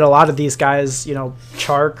think that a lot of these guys,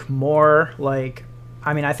 Chark, Moore,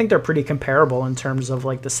 I think they're pretty comparable in terms of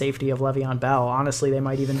like the safety of Le'Veon Bell. Honestly, they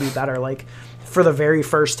might even be better. Like, for the very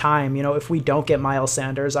first time, if we don't get Miles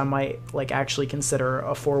Sanders, I might actually consider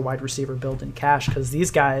a 4 wide receiver build in cash, because these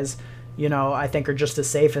guys, I think are just as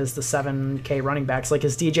safe as the 7K running backs. Like,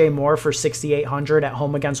 is DJ Moore for 6,800 at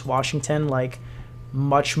home against Washington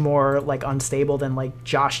much more unstable than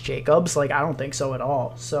Josh Jacobs? I don't think so at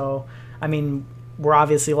all. So, I mean, we're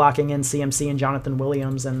obviously locking in CMC and Jonathan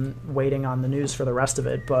Williams and waiting on the news for the rest of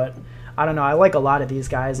it, but I don't know. I like a lot of these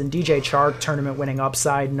guys. And DJ Chark, tournament winning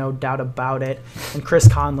upside, no doubt about it. And Chris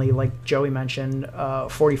Conley, like Joey mentioned,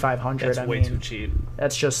 4,500. That's way too cheap.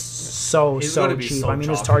 That's just so cheap. So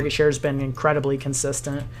his target share has been incredibly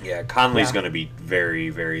consistent. Yeah, Conley's going to be very,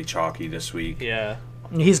 very chalky this week. Yeah.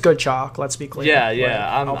 He's good chalk, let's be clear.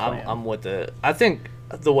 Yeah. I'm with it. I think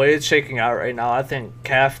the way it's shaking out right now, I think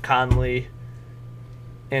Calf, Conley,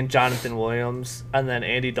 and Jonathan Williams, and then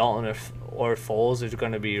Andy Dalton or Foles is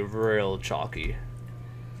going to be real chalky.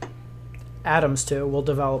 Adams too will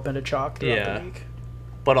develop into chalk throughout the week.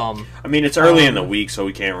 But it's early in the week, so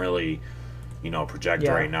we can't really, project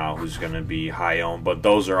right now who's going to be high owned. But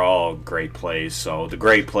those are all great plays. So the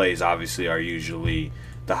great plays obviously are usually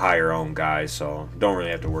the higher owned guys. So don't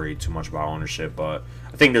really have to worry too much about ownership. But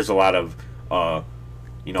I think there's a lot of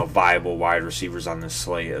viable wide receivers on this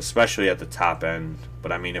slate, especially at the top end.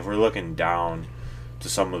 But if we're looking down to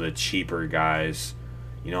some of the cheaper guys,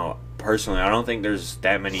 personally, I don't think there's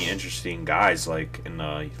that many interesting guys in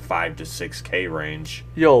the 5 to 6K range.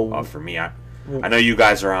 For me, I know you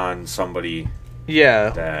guys are on somebody. Yeah,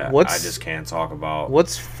 that I just can't talk about.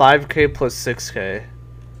 What's 5K plus 6K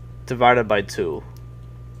divided by 2?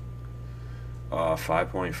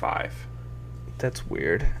 5.5. That's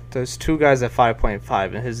weird. There's 2 guys at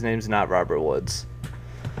 5.5, and his name's not Robert Woods.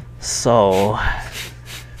 So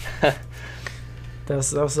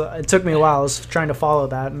it took me a while. I was trying to follow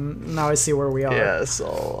that, and now I see where we are. Yeah,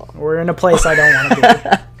 so we're in a place I don't want to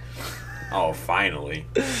be. Oh, finally.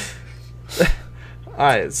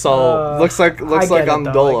 right, so looks like I'm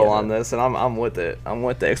though, dolo on this, and I'm with it. I'm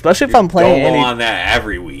with it, especially if I'm playing Dolo on that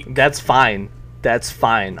every week. That's fine. That's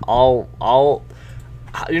fine. I'll.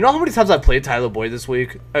 You know how many times I played Tyler Boyd this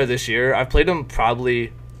week or this year? I've played him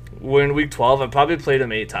probably. We're in week 12. I probably played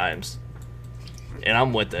him 8 times, and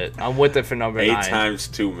I'm with it. I'm with it for number 9. 8 times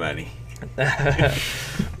too many.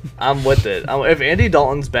 I'm with it. If Andy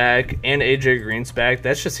Dalton's back and AJ Green's back,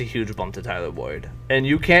 that's just a huge bump to Tyler Boyd, and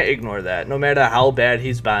you can't ignore that. No matter how bad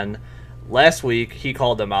he's been, last week he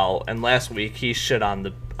called them out, and last week he shit on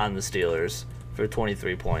the Steelers for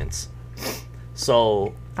 23 points.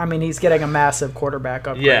 So I mean, he's getting a massive quarterback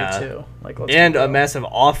upgrade too. Like, and a massive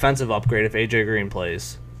offensive upgrade if AJ Green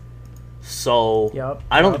plays. So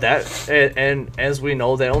I don't and as we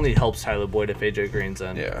know, that only helps Tyler Boyd if AJ Green's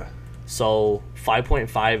in. Yeah. So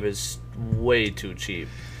 5.5 is way too cheap.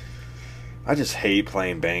 I just hate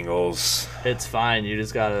playing Bengals. It's fine. You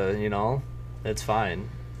just gotta, it's fine.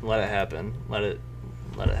 Let it happen. Let it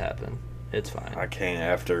happen. It's fine. I can't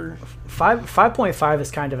after 5.5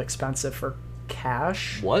 is kind of expensive for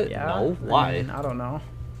cash. What? Yeah. No. Why? I don't know.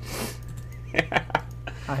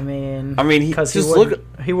 I mean, because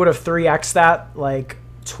he would have 3x that like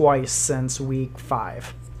twice since week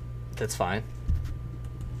 5. That's fine.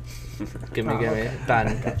 Give me, okay.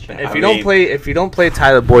 Ben. Gotcha. If you don't play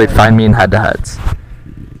Tyler Boyd, find me in head-to-heads,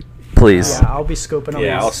 please. Yeah, I'll be scooping them.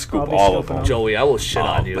 Yeah, I'll scoop all of them. Joey, I will shit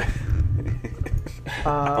on you.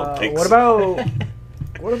 What about?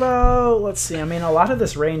 Let's see. I mean, a lot of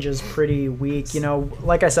this range is pretty weak.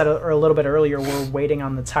 Like I said a little bit earlier, we're waiting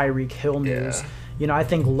on the Tyreek Hill news. Yeah. I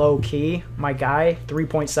think low key, my guy,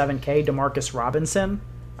 3.7K, DeMarcus Robinson.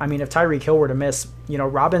 I mean, if Tyreek Hill were to miss,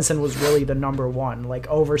 Robinson was really the number one, like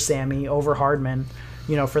over Sammy, over Hardman,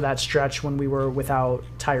 for that stretch when we were without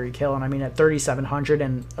Tyreek Hill. And I mean, at 3,700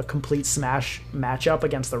 and a complete smash matchup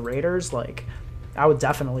against the Raiders, like, I would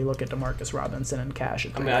definitely look at DeMarcus Robinson and cash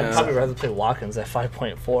it. I'd probably rather play Watkins at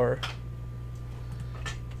 5.4.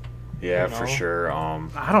 Yeah, for sure.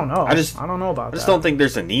 I don't know. I don't know about that. I just don't think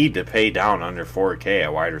there's a need to pay down under 4K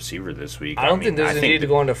at wide receiver this week. I don't think there's a need to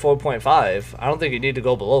go under 4.5. I don't think you need to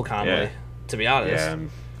go below Conley, to be honest. Yeah.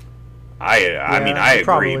 I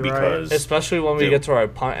agree because... Right. Especially when we get to our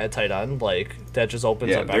punt at tight end, like, that just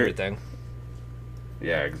opens up everything.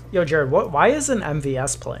 Yeah. Yo, Jared, why isn't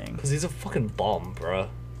MVS playing? Because he's a fucking bum, bro.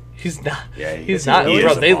 He's not. Yeah, he's not.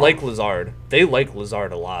 Bro, they like Lazard. They like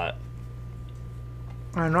Lazard a lot.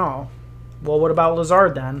 I know. Well, what about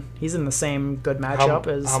Lazard then? He's in the same good matchup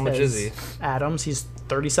as how much is he? Adams. He's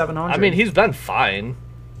 3,700. I mean, he's been fine,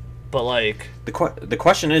 but like the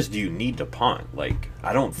question is, do you need to punt? Like,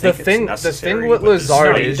 I don't think it's necessary. The thing with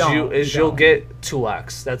Lazard is you'll get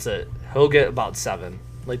 2x. That's it. He'll get about 7.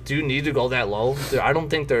 Like, do you need to go that low? I don't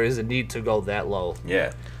think there is a need to go that low.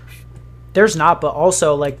 Yeah. There's not, but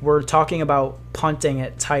also, like, we're talking about punting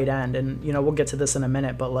at tight end, and, we'll get to this in a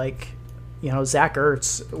minute, but, like, Zach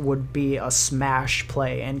Ertz would be a smash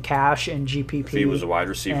play in cash and GPP. If he was a wide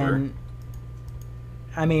receiver. And,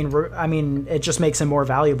 I mean, it just makes him more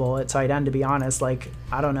valuable at tight end, to be honest. Like,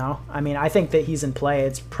 I don't know. I mean, I think that he's in play.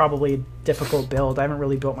 It's probably a difficult build. I haven't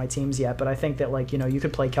really built my teams yet, but I think that, like, you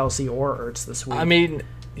could play Kelsey or Ertz this week. I mean,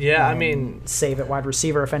 save at wide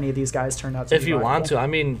receiver if any of these guys turn out to be viable. Want to. I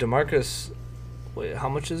mean, DeMarcus, wait, how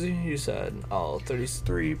much is he? You said,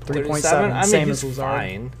 33. 3.7. I mean, same he's as Lazard.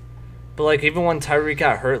 fine. But, like, even when Tyreek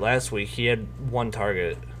got hurt last week, he had 1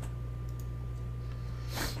 target.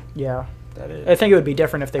 Yeah. That is. I think it would be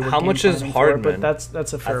different if they were. How much is Hardman? But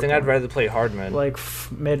that's a fair. I think point. I'd rather play Hardman. Like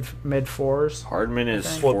mid 4s. Hardman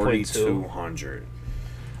is 4,200.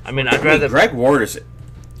 I mean, I'd rather. Greg Ward's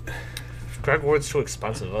too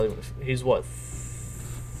expensive. He's what?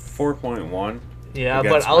 4.1. Yeah,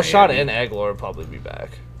 but Alshon and Aguilar will probably be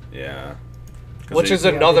back. Yeah. Which is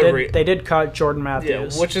another reason. They did cut Jordan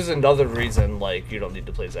Matthews. Yeah, which is another reason, like, you don't need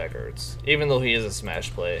to play Zach Ertz. Even though he is a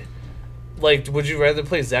smash play. Like, would you rather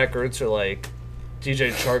play Zach Ertz or, like,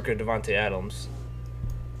 DJ Chark or Devontae Adams?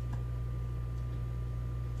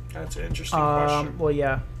 That's an interesting question. Well,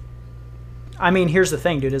 yeah. I mean, here's the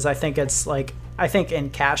thing, dude, is I think it's, like, I think in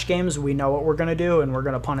cash games we know what we're going to do, and we're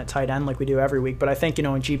going to punt at tight end like we do every week. But I think, in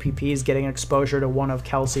GPPs, getting exposure to one of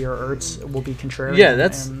Kelsey or Ertz will be contrarian. Yeah,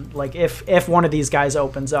 that's... And, like, if one of these guys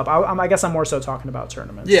opens up, I guess I'm more so talking about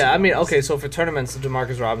tournaments. Yeah, I mean, okay, so for tournaments,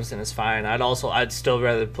 DeMarcus Robinson is fine. I'd still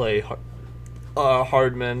rather play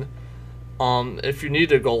Hardman. If you need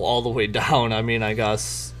to go all the way down, I mean, I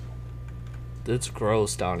guess it's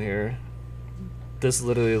gross down here. This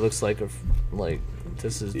literally looks like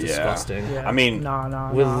this is disgusting. Yeah. I mean,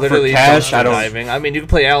 with literally cash, diving. I mean, you can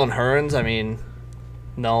play Allen Hurns. I mean,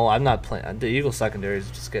 no, I'm not playing. The Eagles secondary is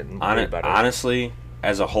just getting way better. Honestly,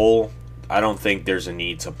 as a whole, I don't think there's a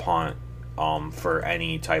need to punt for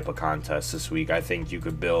any type of contest this week. I think you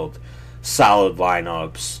could build solid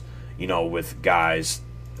lineups, with guys,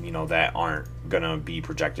 that aren't going to be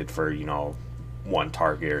projected for, 1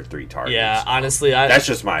 target or 3 targets. Yeah, honestly, that's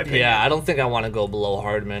just my opinion. Yeah, I don't think I want to go below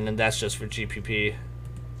Hardman, and that's just for GPP.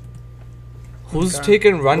 Who's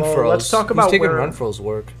taking Renfro's? Let's talk about Who's taking Renfro's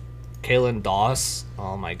work? Kalen Doss?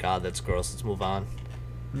 Oh my god, that's gross. Let's move on.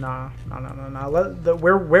 No.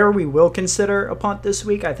 Where we will consider a punt this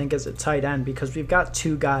week, I think, is at tight end, because we've got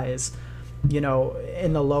 2 guys,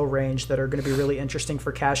 in the low range that are going to be really interesting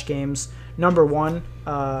for cash games. Number 1,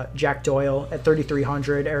 Jack Doyle at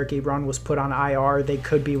 3,300. Eric Ebron was put on IR. They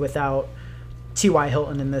could be without T.Y.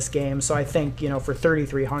 Hilton in this game. So I think, for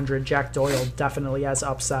 3,300, Jack Doyle definitely has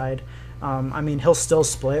upside. He'll still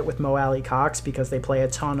split with Mo Alley Cox because they play a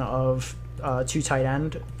ton of 2 tight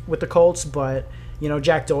end with the Colts, but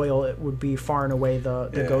Jack Doyle would be far and away the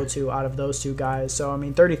go-to out of those 2 guys. So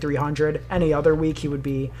 3,300. Any other week he would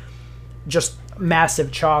be just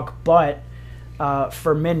massive chalk, but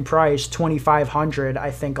for min price 2,500,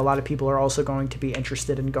 I think a lot of people are also going to be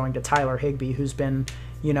interested in going to Tyler Higbee, who's been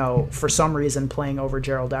for some reason playing over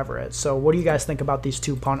Gerald Everett. So what do you guys think about these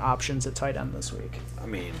 2 punt options at tight end this week?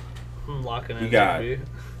 I'm locking in Higbee. Higbee.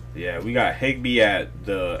 Yeah, we got Higbee at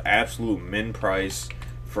the absolute min price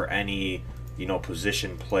for any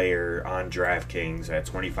position player on DraftKings at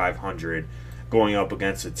 2,500, going up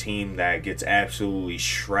against a team that gets absolutely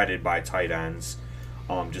shredded by tight ends.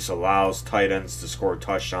 Just allows tight ends to score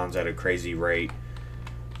touchdowns at a crazy rate.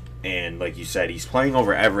 And like you said, he's playing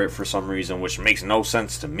over Everett for some reason, which makes no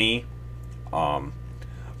sense to me. But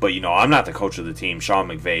I'm not the coach of the team. Sean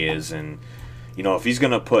McVay is, and if he's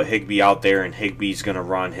gonna put Higbee out there and Higbee's gonna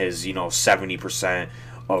run his 70%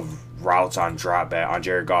 of routes on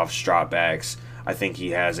Jared Goff's dropbacks, I think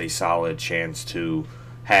he has a solid chance to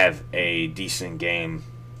have a decent game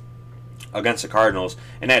against the Cardinals.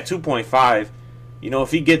 And at 2.5,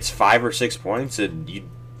 if he gets 5 or 6 points, and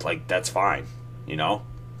that's fine.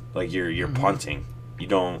 You're punting. You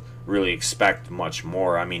don't really expect much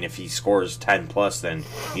more. If he scores 10 plus, then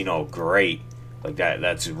great.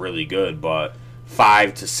 That's really good. But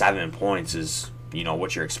 5 to 7 points is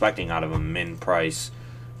what you're expecting out of a min price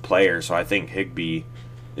player. So I think Higbee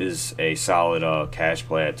is a solid cash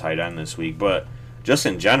play at tight end this week. But just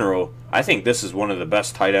in general, I think this is one of the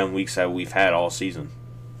best tight end weeks that we've had all season.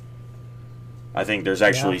 I think there's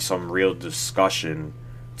actually some real discussion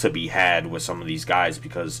to be had with some of these guys,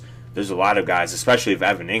 because there's a lot of guys, especially if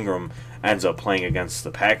Evan Ingram ends up playing against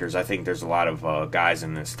the Packers. I think there's a lot of guys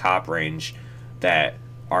in this top range that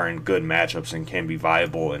are in good matchups and can be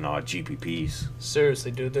viable in GPPs.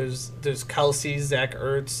 Seriously, dude. There's Kelsey, Zach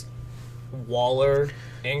Ertz, Waller,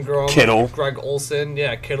 Ingram, Kittle, Greg Olsen.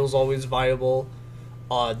 Yeah, Kittle's always viable.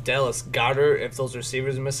 Dallas Goedert, if those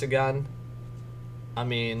receivers miss again.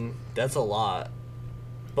 That's a lot.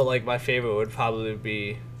 But my favorite would probably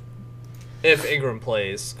be if Ingram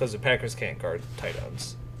plays, because the Packers can't guard tight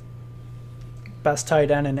ends. Best tight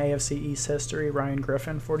end in AFC East history, Ryan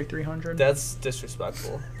Griffin, 4,300. That's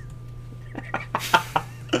disrespectful.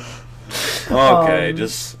 Okay,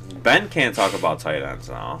 Ben can't talk about tight ends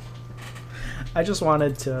now. I just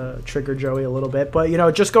wanted to trigger Joey a little bit, but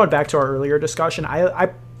just going back to our earlier discussion,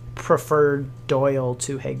 I prefer Doyle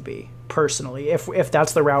to Higbee personally. If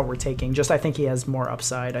that's the route we're taking, I think he has more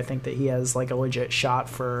upside. I think that he has a legit shot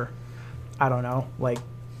for, I don't know,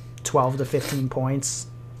 12 to 15 points.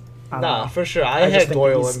 Nah, for sure. I had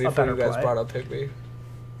Doyle in before you guys brought up Higbee.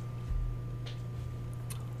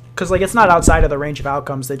 Because it's not outside of the range of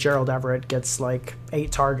outcomes that Gerald Everett gets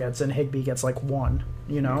 8 targets and Higbee gets 1.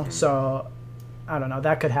 So I don't know,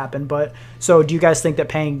 that could happen. But so do you guys think that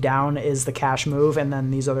paying down is the cash move, and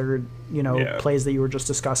then these other plays that you were just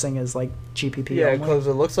discussing is GPP? Yeah, because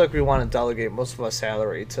it looks like we want to delegate most of our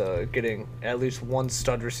salary to getting at least 1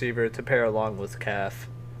 stud receiver to pair along with Calf.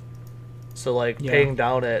 So paying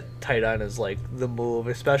down at tight end is the move,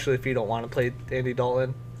 especially if you don't want to play Andy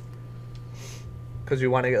Dalton, because you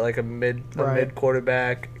want to get a mid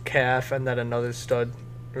quarterback, Calf, and then another stud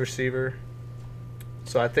receiver.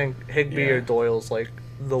 So I think Higbee or Doyle's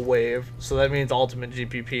the wave. So that means ultimate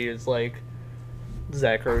GPP is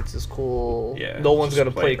Zach Ertz is cool. Yeah, no one's gonna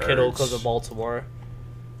play Kittle because of Baltimore.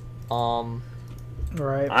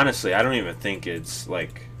 Right. Honestly, I don't even think it's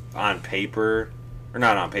on paper, or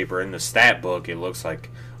not on paper, in the stat book. It looks like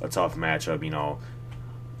a tough matchup.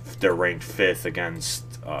 They're ranked 5th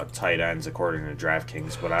against tight ends according to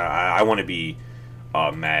DraftKings, but I want to be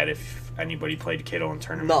mad if anybody played Kittle in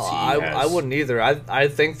tournaments. No, I wouldn't either. I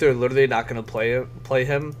think they're literally not going to play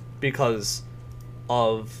him because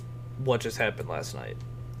of what just happened last night,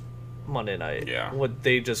 Monday night. Yeah. What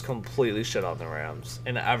they just completely shit on the Rams,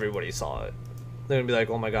 and everybody saw it. They're gonna be like,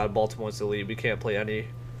 "Oh my God, Baltimore's the lead. We can't play any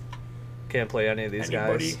of these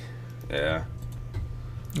guys." Yeah.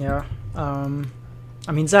 Yeah.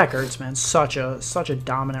 I mean, Zach Ertz, man, such a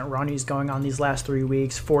dominant run he's going on these last 3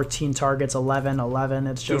 weeks. 14 targets, 11.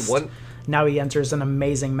 It's just now he enters an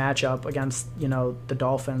amazing matchup against the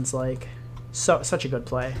Dolphins. Like, such a good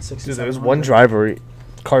play. Dude, there was one drive where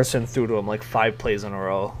Carson threw to him like 5 plays in a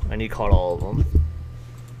row, and he caught all of them.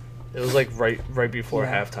 It was like right before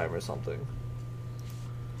halftime or something.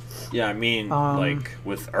 Yeah, I mean, like,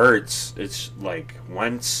 with Ertz, it's like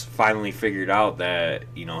Wentz finally figured out that,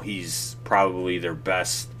 he's probably their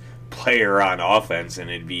best player on offense, and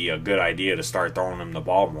it'd be a good idea to start throwing him the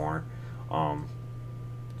ball more.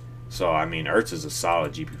 So, I mean, Ertz is a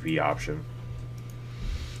solid GPP option.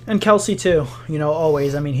 And Kelsey, too,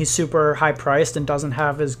 always. I mean, he's super high-priced and doesn't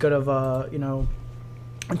have as good of a,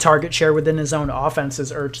 target share within his own offense as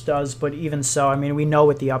Ertz does, but even so, I mean, we know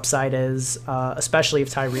what the upside is, especially if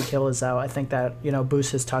Tyreek Hill is out. I think that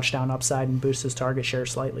boosts his touchdown upside and boosts his target share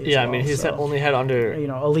slightly. Yeah, I mean, he's only had under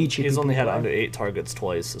elite GPP he's only had play. under 8 targets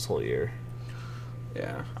twice this whole year.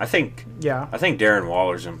 Yeah, I think Darren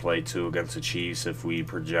Waller's in play too against the Chiefs. If we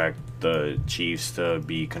project the Chiefs to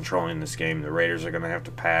be controlling this game, the Raiders are going to have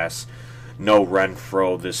to pass. No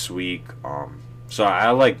Renfro this week. So I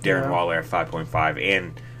like Darren Waller at 5.5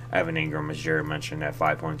 and Evan Ingram, as Jared mentioned, at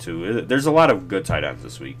 5.2. There's a lot of good tight ends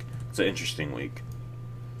this week. It's an interesting week.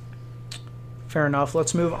 Fair enough.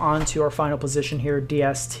 Let's move on to our final position here,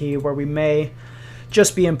 DST, where we may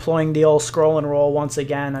just be employing the old scroll and roll once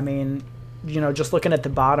again. I mean, just looking at the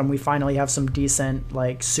bottom, we finally have some decent,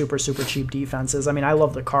 like, super cheap defenses. I mean, I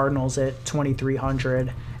love the Cardinals at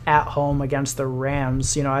 2,300 at home against the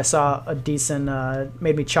Rams. I saw a decent,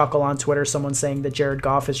 made me chuckle on Twitter, someone saying that Jared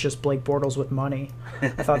Goff is just Blake Bortles with money. I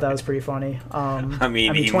thought that was pretty funny. I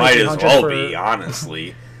mean, he might as well be,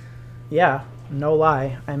 honestly. Yeah, no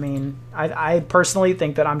lie. I mean, I personally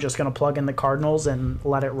think that I'm just going to plug in the Cardinals and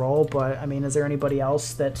let it roll, but, I mean, is there anybody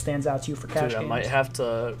else that stands out to you for cash games? I might have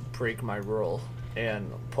to break my rule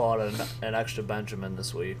and pull out an extra Benjamin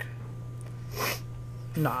this week.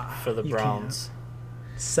 Nah. For the Browns. Can't.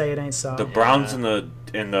 Say it ain't so. The Browns and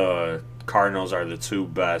the Cardinals are the two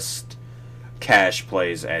best cash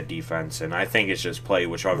plays at defense, and I think it's just play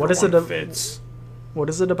whichever one fits. What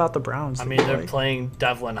is it about the Browns? I mean, they're playing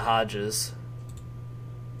Devlin Hodges.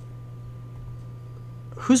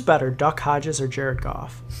 Who's better, Duck Hodges or Jared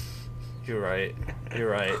Goff? You're right.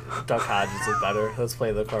 Duck Hodges is better. Let's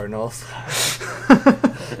play the Cardinals.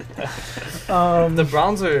 The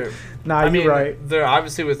Browns are... You're right. They're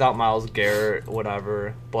obviously without Myles Garrett,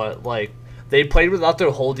 whatever, but, like, they played without their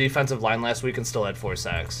whole defensive line last week and still had 4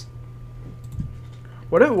 sacks.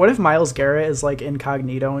 What if Myles Garrett is, like,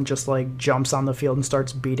 incognito and just, like, jumps on the field and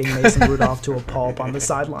starts beating Mason Rudolph to a pulp on the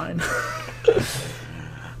sideline?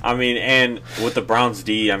 I mean, and with the Browns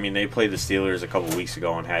D, I mean, they played the Steelers a couple weeks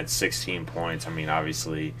ago and had 16 points. I mean,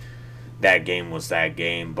 obviously, that game was that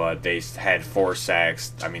game, but they had 4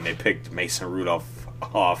 sacks. I mean, they picked Mason Rudolph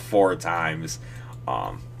off 4 times.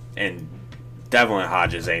 And Devlin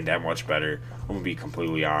Hodges ain't that much better. I'm going to be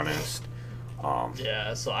completely honest.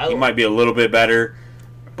 He might be a little bit better,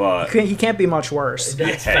 but... He can't be much worse.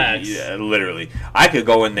 Yeah, literally. I could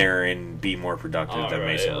go in there and be more productive than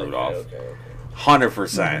Mason Rudolph. Okay.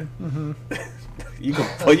 100%. Mm-hmm. You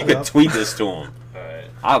can tweet this to him. All right.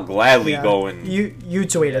 I'll gladly go and... You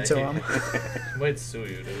tweet it to him. He might sue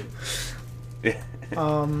you, dude.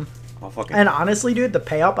 And honestly, dude, the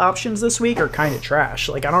pay-up options this week are kind of trash.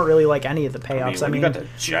 Like, I don't really like any of the pay-ups. I mean, you got the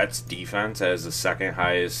Jets defense as the second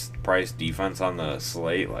highest priced defense on the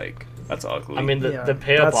slate. Like, that's ugly. I mean, the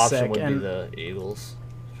pay-up option would be the Eagles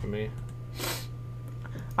for me.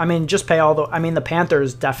 I mean, just pay all the... I mean, the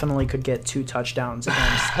Panthers definitely could get 2 touchdowns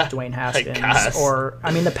against Dwayne Haskins.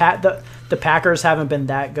 I mean, the Packers haven't been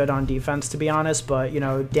that good on defense, to be honest, but,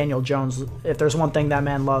 Daniel Jones, if there's one thing that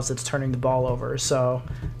man loves, it's turning the ball over. So,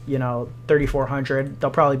 3,400, they'll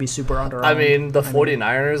probably be super under. I mean, the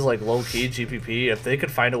 49ers, like, low-key GPP, if they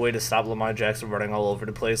could find a way to stop Lamar Jackson running all over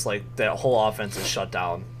the place, like, that whole offense is shut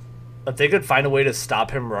down. If they could find a way to stop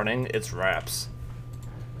him running, it's wraps.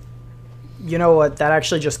 You know what? That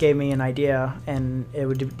actually just gave me an idea, and it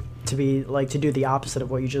would be to do the opposite of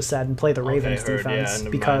what you just said and play the Ravens defense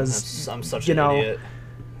because I'm such an idiot.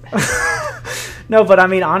 No, but I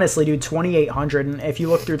mean, honestly, dude, 2,800, and if you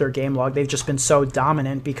look through their game log, they've just been so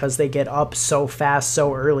dominant because they get up so fast,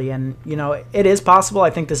 so early, and it is possible. I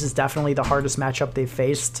think this is definitely the hardest matchup they've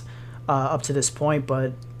faced up to this point,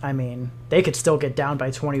 but I mean, they could still get down by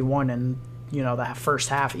 21 and the first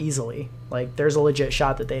half easily. Like, there's a legit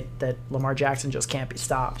shot that Lamar Jackson just can't be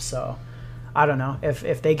stopped. So, I don't know.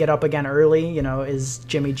 If they get up again early, is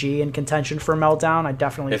Jimmy G in contention for a meltdown? I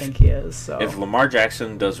definitely think he is. So if Lamar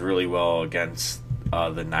Jackson does really well against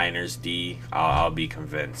the Niners D, I'll be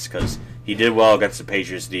convinced, because he did well against the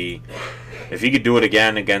Patriots D. If he could do it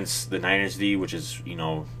again against the Niners D, which is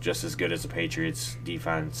just as good as the Patriots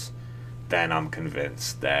defense, then I'm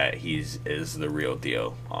convinced that is the real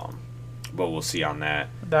deal. But we'll see on that.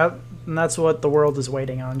 And that's what the world is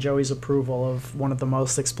waiting on, Joey's approval of one of the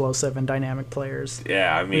most explosive and dynamic players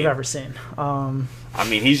we've ever seen.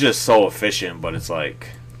 He's just so efficient, but it's like,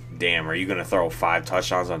 damn, are you going to throw 5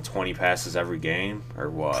 touchdowns on 20 passes every game or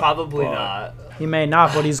what? Probably not. He may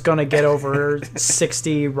not, but he's going to get over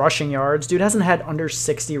 60 rushing yards. Dude hasn't had under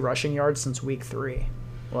 60 rushing yards since week 3.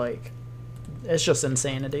 Like, it's just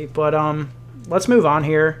insanity. But let's move on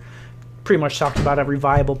here. Pretty much talked about every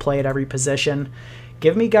viable play at every position.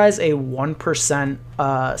 Give me, guys, a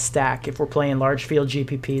 1% stack if we're playing large field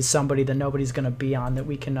GPPs, somebody that nobody's going to be on that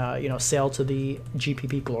we can, sail to the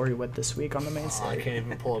GPP glory with this week on the main slate. I can't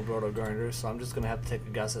even pull a Roto Grinder, so I'm just going to have to take a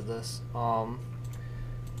guess at this.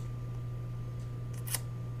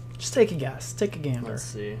 Just take a guess. Take a gander. Let's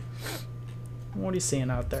see. What are you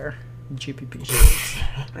seeing out there in GPP shades?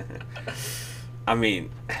 I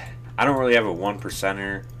don't really have a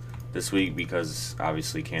 1%er this week because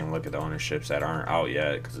obviously can't look at the ownerships that aren't out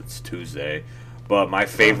yet because it's Tuesday. But my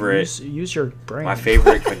favorite use your brain. My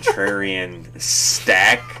favorite contrarian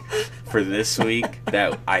stack for this week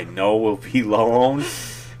that I know will be low owned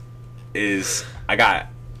is I got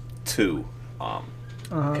 2.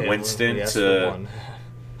 Okay, Winston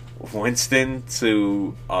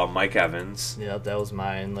to Mike Evans. Yeah, that was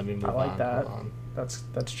mine. Let me move on. I like that.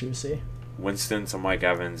 That's juicy. Winston to Mike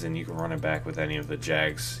Evans, and you can run it back with any of the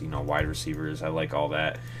Jags, wide receivers. I like all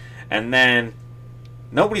that. And then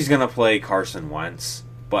nobody's going to play Carson Wentz,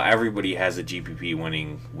 but everybody has a GPP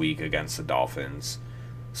winning week against the Dolphins.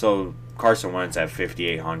 So Carson Wentz at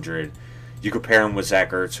 5,800. You could pair him with Zach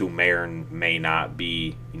Ertz, who may or may not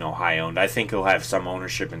be, high owned. I think he'll have some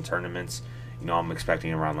ownership in tournaments. I'm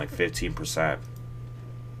expecting around like 15%.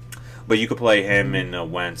 But you could play him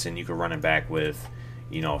and Wentz, and you could run it back with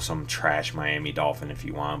some trash Miami Dolphin if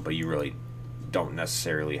you want, but you really don't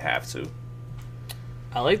necessarily have to.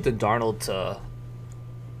 I like the Darnold to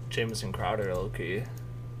Jamison Crowder low-key.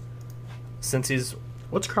 Since he's...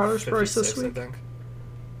 What's Crowder's price this week? I think.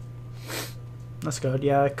 That's good.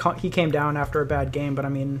 Yeah, he came down after a bad game, but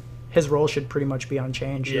his role should pretty much be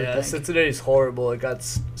unchanged. Yeah, Cincinnati's horrible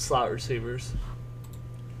against slot receivers.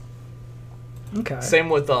 Okay. Same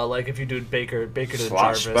with if you do Baker to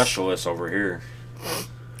slot Jarvis. Specialist over here.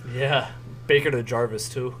 Yeah, Baker to Jarvis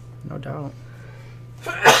too. No doubt.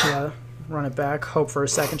 Yeah, run it back. Hope for a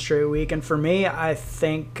second straight week. And for me, I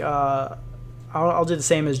think I'll do the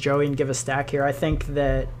same as Joey and give a stack here. I think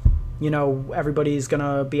that everybody's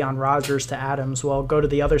gonna be on Rodgers to Adams. Well, go to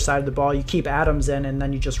the other side of the ball. You keep Adams in, and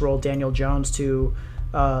then you just roll Daniel Jones to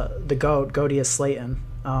the GOAT, Godius Slayton.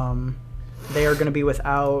 They are going to be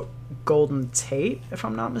without Golden Tate, if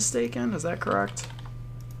I'm not mistaken. Is that correct?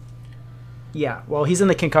 Yeah, well, he's in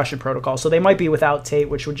the concussion protocol, so they might be without Tate,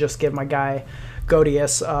 which would just give my guy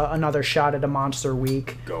Godius another shot at a monster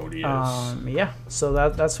week. Godius. Yeah, so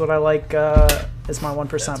that's what I like as my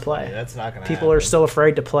 1% play. Funny. That's not going to People happen. are still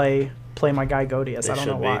afraid to play my guy Godius. I don't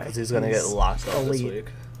know why. Because he's going to get locked up this week.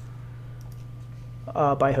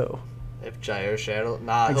 By who? If Jair Shadow...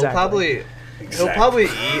 Nah, Exactly. He'll probably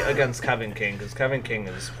eat against Kevin King, because Kevin King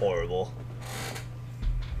is horrible.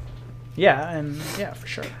 Yeah, for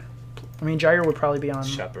sure. Jair would probably be on...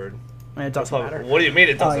 Shepard. It doesn't matter. What do you mean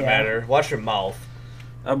it doesn't matter? Watch your mouth.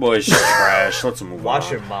 That boy's trash. Let's move on.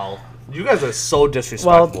 Watch your mouth. You guys are so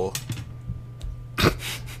disrespectful. Well,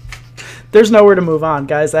 there's nowhere to move on,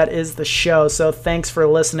 guys. That is the show. So thanks for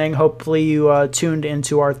listening. Hopefully you tuned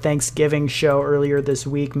into our Thanksgiving show earlier this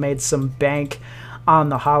week, made some bank on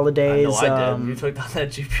the holidays. I know I did. You took down that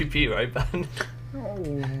GPP, right, Ben?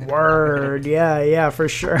 Word. Yeah, for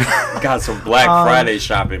sure. Got some Black Friday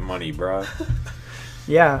shopping money, bro.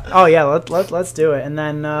 Yeah. Oh, yeah. Let's do it. And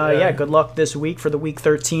then, good luck this week for the Week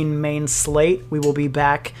 13 main slate. We will be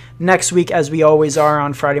back next week, as we always are,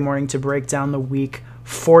 on Friday morning to break down the Week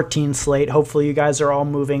 14 slate. Hopefully, you guys are all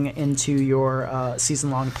moving into your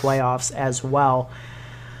season-long playoffs as well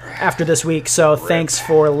after this week. So thanks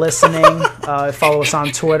for listening. Follow us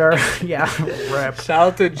on Twitter. Yeah, rip. Shout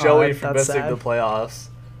out to Joey for missing the playoffs.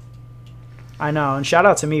 I know, and shout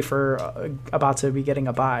out to me for about to be getting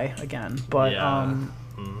a bye again. But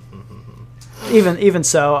Even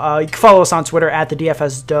so, you can follow us on Twitter at the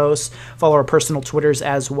DFS Dose. Follow our personal Twitters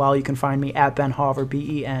as well. You can find me at Ben Hauver,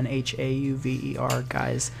 BenHauver.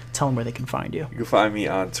 Guys, tell them where they can find you. You can find me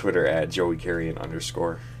on Twitter at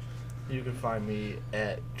JoeyCarrion_. You can find me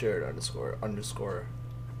at Jared__Marcus.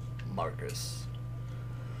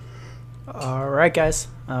 All right, guys.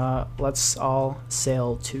 Let's all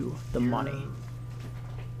sail to the money.